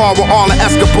on par with all of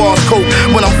Escobar's coke.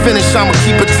 When I'm finished, I'ma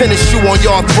keep a tennis shoe on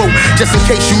your throat, just in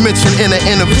case you mention in an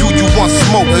interview you want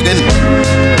smoke. Again,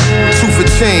 2 for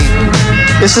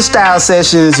 10. It's the Style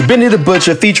Sessions, Benny the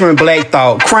Butcher featuring Black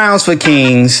Thought, Crowns for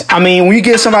Kings. I mean, when you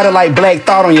get somebody like Black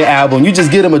Thought on your album, you just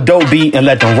get them a dope beat and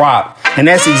let them rock. And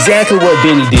that's exactly what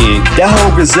Benny did. That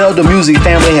whole Griselda music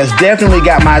family has definitely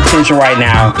got my attention right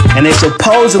now, and they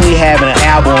supposedly having an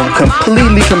album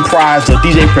completely comprised of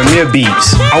DJ Premier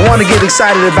beats. I want to get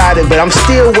excited about it, but I'm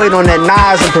still waiting on that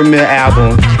Nas and Premier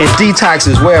album, and Detox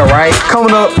as well, right?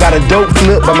 Coming up, got a dope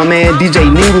flip by my man DJ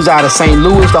Needles out of St.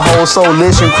 Louis. The whole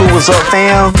Soulition crew, what's up,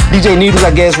 fam? DJ Needles,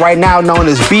 I guess right now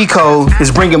known as B-Code, is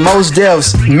bringing Mos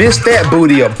Def's Miss That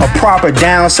Booty, a proper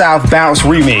down south bounce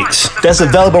remix. That's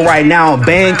available right now on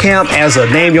Bandcamp as a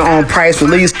name your own price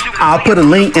release. I'll put a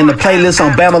link in the playlist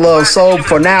on Bama Love Soul.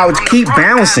 For now, keep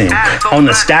bouncing on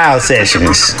the Style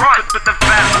Sessions.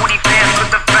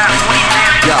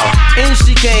 Yo, and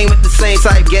she came with the same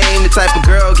type game, the type of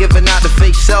girl giving out the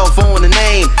fake cell phone, the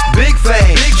name, big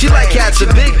fame. She like catching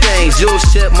big things, jewels,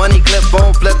 chip, money, clip,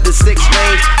 phone, flip the 6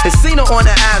 range. And seen her on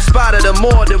the app, spotted her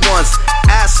more than once.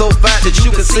 Ass so fat that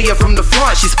you can see her from the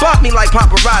front. She spot me like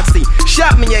paparazzi,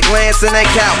 shot me a glance, and that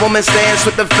Catwoman stands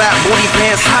with the fat booty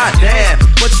pants. Hot damn,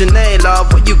 what's your name,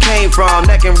 love? Where you came from?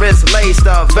 Neck and wrist laced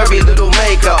up, very little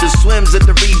makeup. The swims at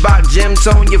the Reebok gym,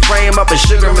 tone your frame up, and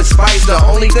sugar and spice, the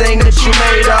only thing that you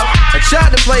made up. I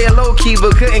tried to play it low key,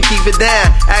 but couldn't keep it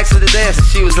down. Asked her to dance, and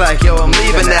she was like, yo, I'm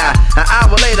leaving now. An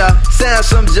hour later,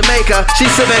 sounds from Jamaica. She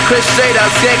sipping Chris straight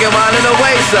up, skanking wine in her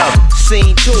waist up.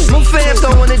 Scene 2. My fam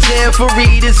throwing the jam for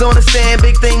Reed is on the stand.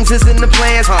 Big things is in the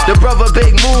plans. The brother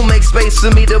Big Moon makes space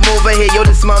for me to move in here. Yo,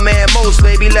 this my man Most,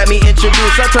 baby, let me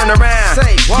introduce. I turn around.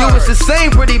 You was the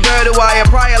same pretty bird who I had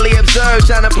priorly observed,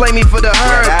 trying to play me for the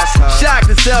herd.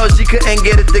 Shocked to tell she couldn't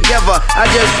get it together. I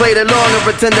just played along and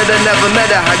pretended I never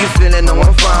met her. How you feeling? No,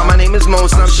 I'm fine. My name is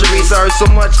Most. I'm Sharice. I heard so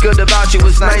much good about you.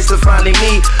 It's nice to finally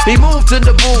meet. We moved to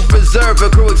the booth, reserved for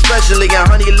crew especially, and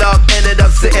Honey Love ended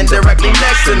up sitting directly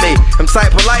next to me. I'm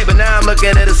type polite, but now I'm looking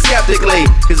at her skeptically,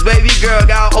 cause baby girl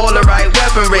got all the right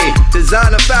weaponry.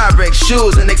 Designer fabrics,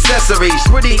 shoes and accessories,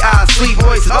 pretty eyes, sweet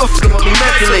voices, come on me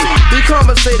mentally. We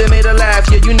conversated, made her laugh,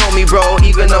 yeah, you know me, bro.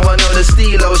 Even though I know the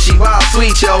stilo, she wild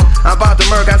sweet, yo. I'm about to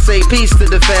murk, I say peace to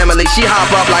the family. She hop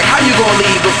up like, how you gonna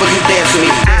leave before you dance with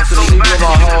me? She give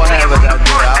a whole habit that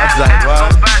girl. I was like, well,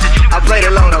 I played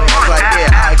along, I was like,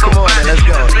 yeah, alright, come on then, let's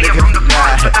go.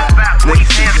 Nigga,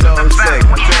 she's so sick.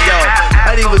 Yo,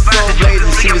 Eddie was so blazing,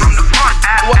 she was,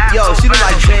 yo, she looked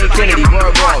like Jane Kennedy,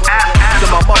 word wrong. To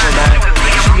my mother, man,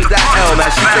 she was that L, man.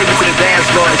 She take me to the dance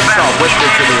floor and she started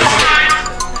whispering to me and shit.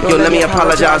 Yo, let me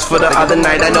apologize for the other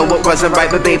night. I know it wasn't right,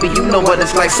 but baby, you know what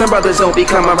it's like. Some brothers don't be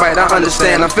coming right. I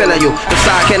understand, I'm feeling you.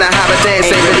 Besides, can I have a dance?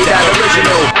 Ain't really that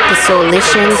original. The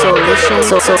Soulition.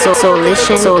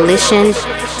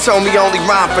 Told me only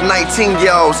rhyme for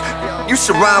 19-year-olds. You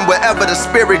should rhyme wherever the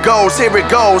spirit goes. Here it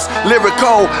goes,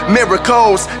 lyrical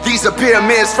miracles. These are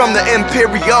pyramids from the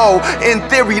Imperial. In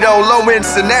theory though, low-end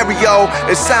scenario.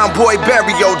 And Soundboy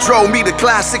Barrio drove me to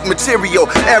classic material.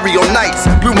 Aerial nights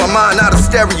blew my mind out of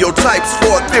stereotypes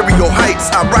for ethereal heights.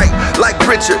 I write like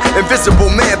Richard, invisible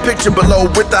man picture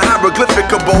below, with the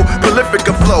hieroglyphicable,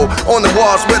 prolifica flow. On the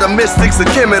walls where the mystics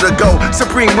are Kemet to go.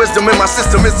 Supreme wisdom in my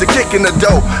system is the kick in the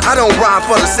dough. I don't rhyme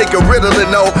for the sake of riddling,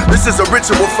 no. This is a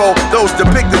ritual for those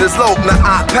depicted as low. Now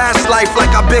I pass life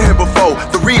like I've been here before.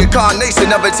 The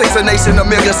reincarnation of it takes a nation, a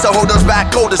million soul holders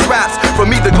back coldest raps. For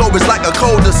me the globe is like a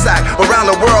cul-de-sac. Around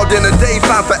the world in a day,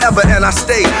 find forever and I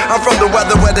stay. I'm from the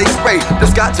weather where they spray.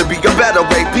 There's got to be a better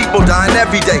way. People dying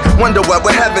every day. Wonder what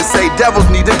would heaven say. Devils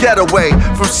need to get away.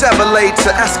 From Chevrolet to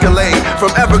Escalade,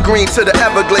 from Evergreen to the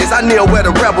Everglades. I kneel where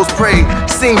the rebels pray.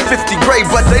 Seen 50 gray,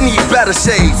 but they need better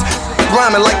shades.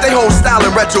 Rhyming like they whole style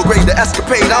in retrograde. The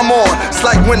escapade I'm on, it's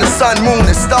like when the sun, moon,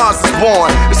 and stars is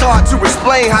born. It's hard to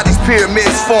explain how these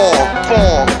pyramids form.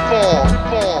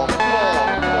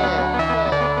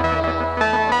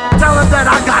 Tell them that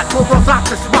I got bubbles off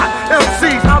the spot.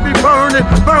 MCs, I'll be burning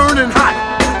hot.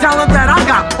 Tell them that I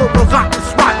got bubbles off the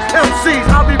spot. MCs,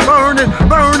 I'll be burning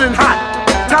hot.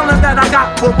 Tell them that I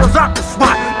got bubbles off the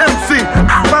spot. MC,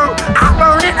 I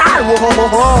burn it,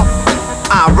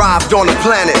 I arrived on the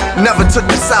planet, never took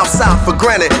the south side for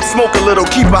granted. Smoke a little,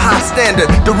 keep a high standard.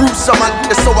 The roots of my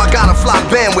so I gotta fly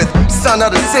bandwidth. Son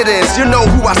of the sit-ins, you know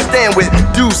who I stand with.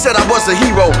 Dude said I was a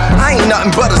hero, I ain't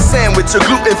nothing but a sandwich. A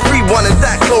gluten-free one is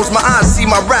that, close my eyes, see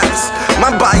my raps.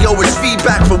 My bio is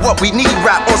feedback for what we need,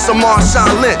 rap on some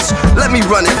Marshawn Lynch. Let me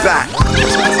run it back.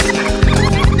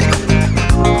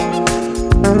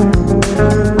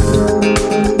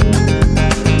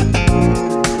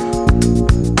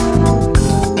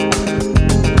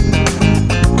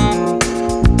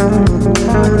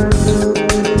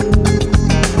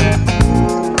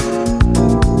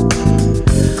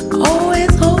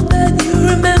 Always hope that you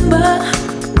remember.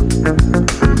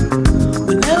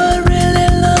 We never really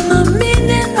learned the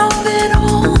meaning of it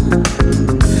all.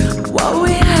 What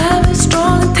we have is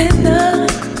strong and tender,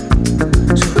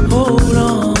 so hold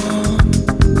on.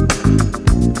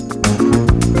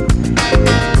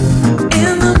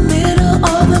 In the middle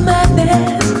of the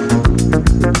madness,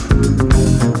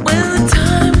 when the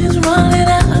time is running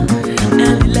out and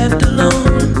you're left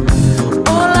alone,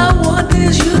 all I want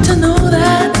is you to know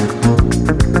that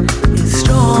it's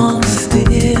strong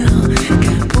still,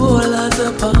 can't pull us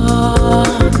apart.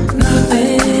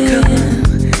 Nothing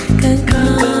can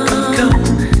come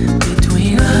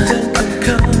between us.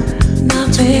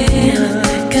 Nothing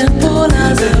can pull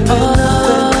us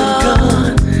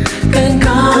apart. Can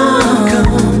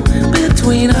come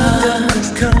between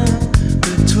us.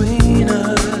 Between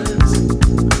us.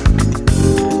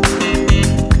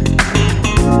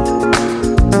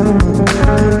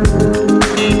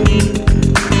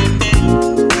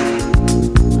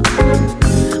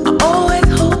 I always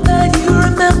hope that you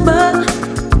remember.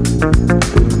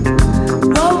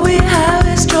 What we have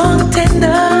is strong and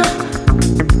tender.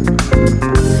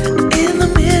 In the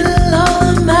middle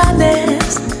of the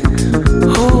madness,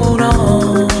 hold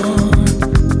on.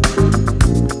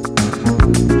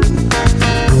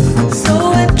 So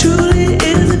it truly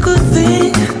is a good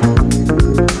thing,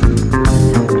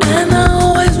 and I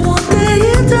always wanted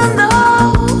you to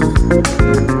know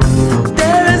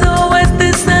there is always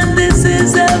this, and this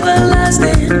is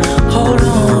everlasting. Hold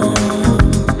on.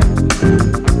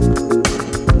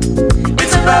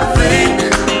 It's about faith.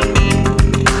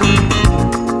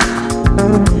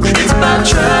 It's about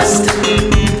trust.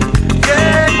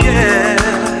 Yeah, yeah.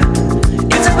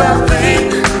 It's about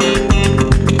faith.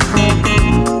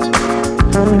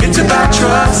 It's about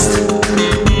trust.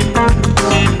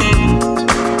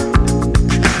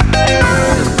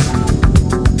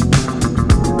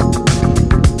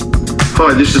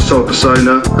 Hi, this is Soul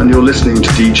Persona, and you're listening to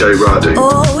DJ Radu.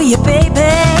 Oh, yeah, baby.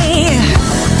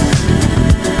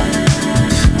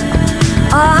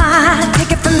 Oh,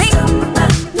 take it from me.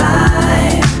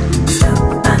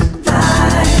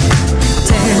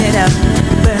 Turn it up,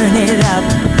 burn it up.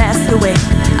 That's the way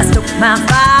I stoke my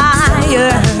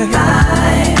fire.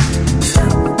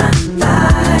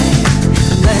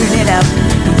 Burn it up,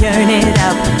 yearn it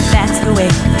up. That's the way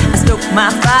I stoke my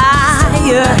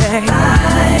fire.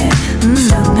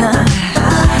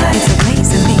 It's a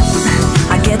place in me.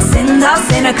 I get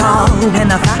cynical when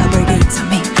the fire brigades on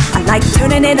me. I like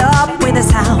turning it up with a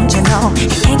sound, you know.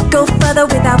 It can't go further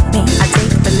without me. I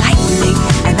take the lightning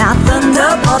and I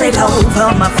thunderbolt it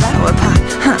over my flower pot.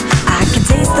 I can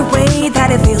taste the way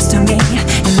that it feels to me.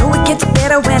 You know it gets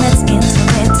better when it's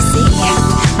intimate to see.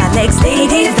 My legs,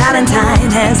 Lady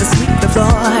Valentine, has a sweep the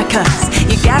floor, 'cause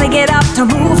you gotta get up to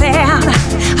move in.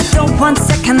 I don't want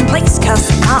second place, 'cause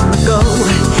I'm a go.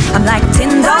 I'm like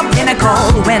tinder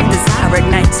pinnacle when desire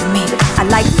ignites me. I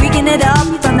like freaking it up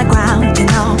from the ground, you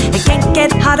know. It can't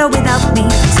get hotter without me.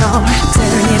 So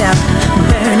turn it up,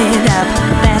 burn it up.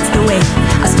 That's the way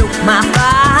I stoke my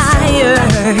fire.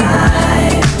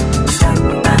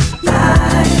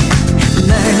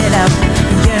 Learn it up,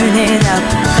 yearn it up.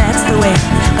 That's the way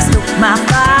I stoke my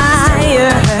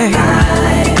fire.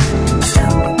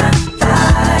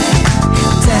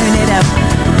 Turn it up,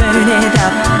 burn it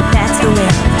up. That's the way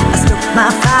I stoke my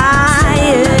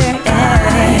fire.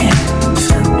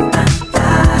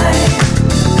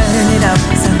 Burn it up,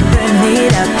 son, burn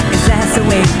it up. 'Cause that's the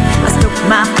way I stoke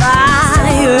my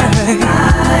fire.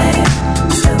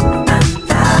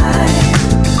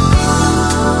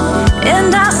 And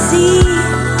I see,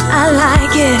 I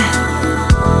like it.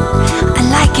 I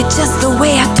like it just the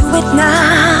way I do it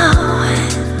now.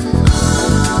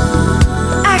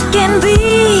 I can be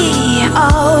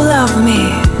all of me,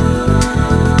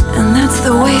 and that's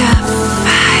the way I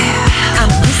fire.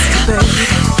 I'm Mr. Bird.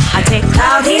 I take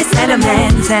cloudy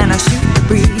sentiments and I shoot the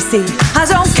breeze. See, I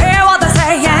don't care what they're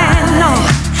saying, no.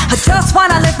 I just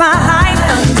wanna live my life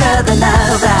under the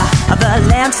love. The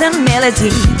lamps and melody,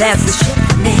 that's the shit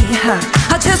for me.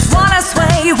 I just wanna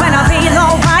sway when I feel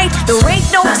alright. There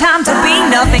ain't no time to be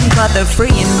nothing but the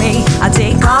free in me. I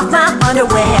take off my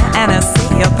underwear and I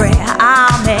say a prayer.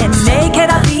 I'm naked,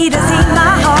 I beat to see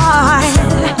my heart.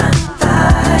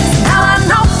 Now I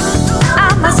know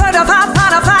I'm a certified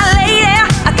bonafide lady.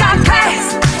 I got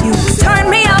class. You turn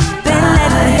me up and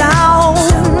let me down,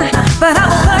 but I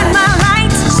will burn my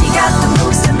lights. She got the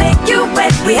moves to make you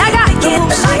wet. I got to get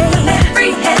the light from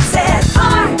every headset.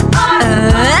 I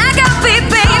got beat,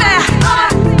 baby.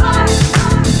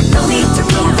 No need to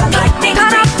move a lightning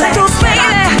reflex. Get on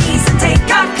my knees and take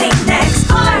our pain next.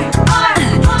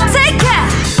 Take care.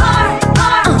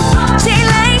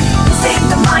 G-Lane. This ain't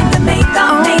the mind that made the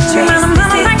matrix.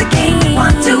 This is the game we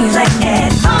want to play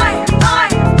it.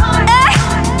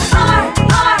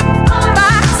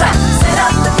 Set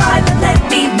up the vibe and let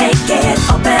me make it.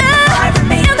 Open the fire and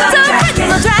make the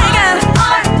dragon.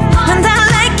 And I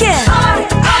like it.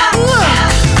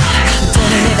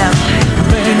 Turning it up,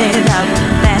 burning it up.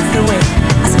 That's the way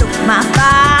I stoke my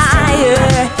fire.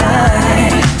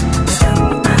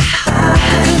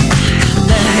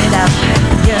 Burn it up,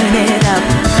 burn it up.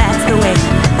 That's the way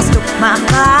I stoke my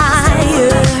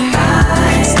fire.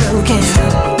 Stoke it.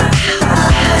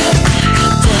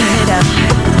 Turn it up,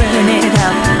 burn it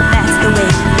up. That's the way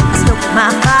I stoke my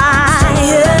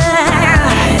fire.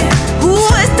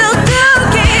 Ooh, it's still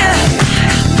cooking.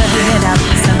 Burn it up,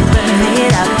 son, burn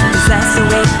it up. 'Cause that's the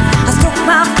way I stoke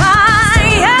my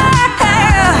fire.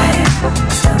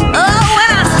 Oh,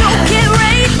 when I stoke it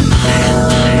right.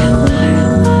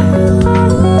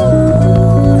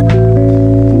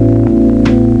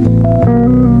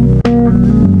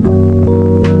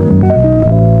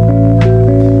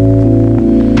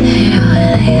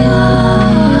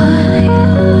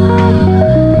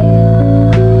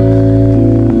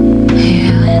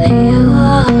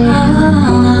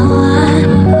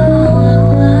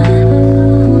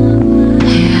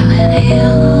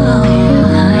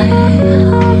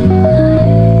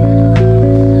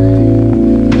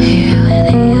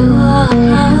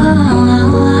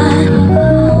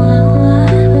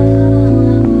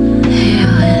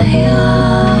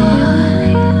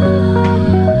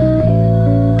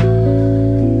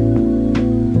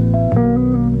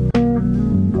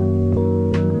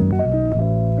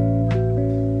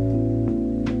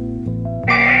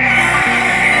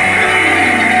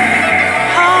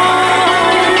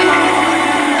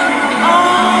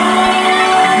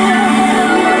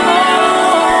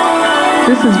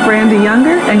 This is Brandy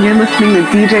Younger, and you're listening to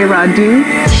DJ Radu.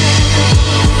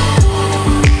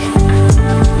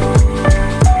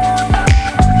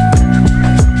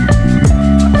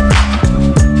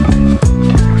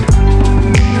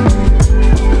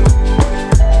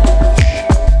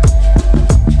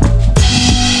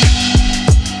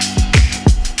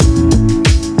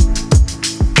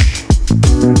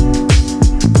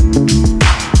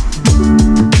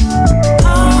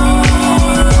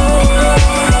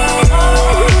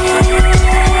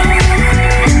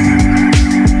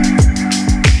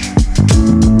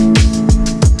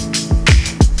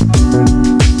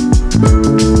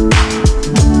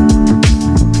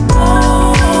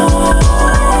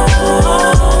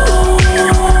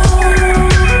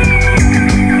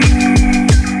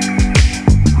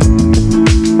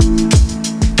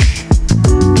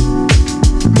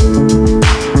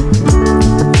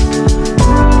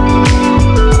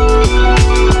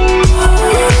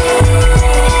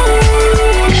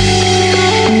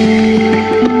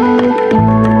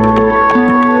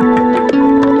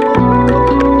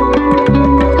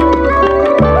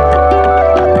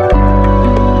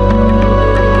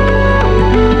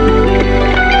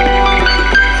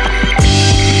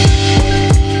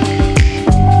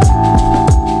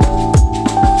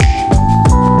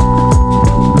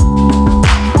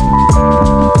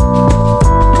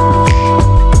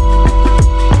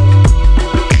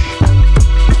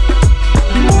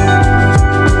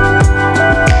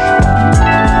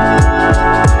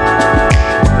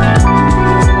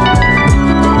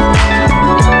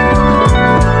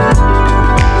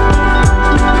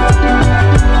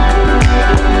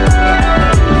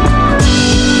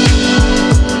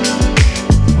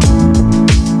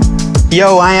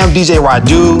 Yo, I am DJ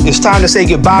Radu. It's time to say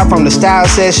goodbye from the Style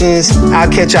Sessions. I'll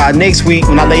catch y'all next week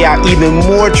when I lay out even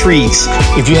more treats.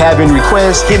 If you have any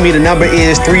requests, hit me. The number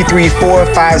is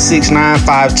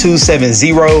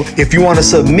 334-569-5270. If you want to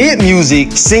submit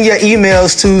music, send your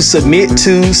emails to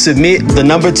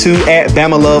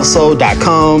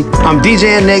submit2@BamaLoveSoul.com. I'm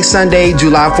DJing next Sunday,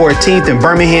 July 14th in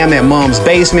Birmingham at Mom's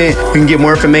Basement. You can get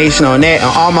more information on that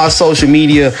on all my social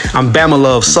media. I'm Bama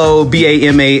Love Soul,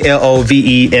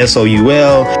 BAMALOVESOUL. be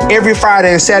well. Every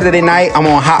Friday and Saturday night, I'm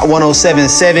on Hot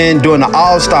 107.7 doing the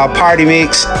All-Star Party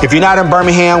Mix. If you're not in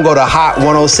Birmingham, go to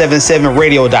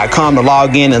hot1077radio.com to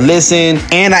log in and listen.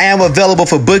 And I am available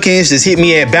for bookings. Just hit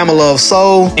me at Bama Love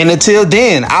Soul. And until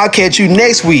then, I'll catch you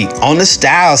next week on the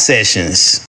Style Sessions.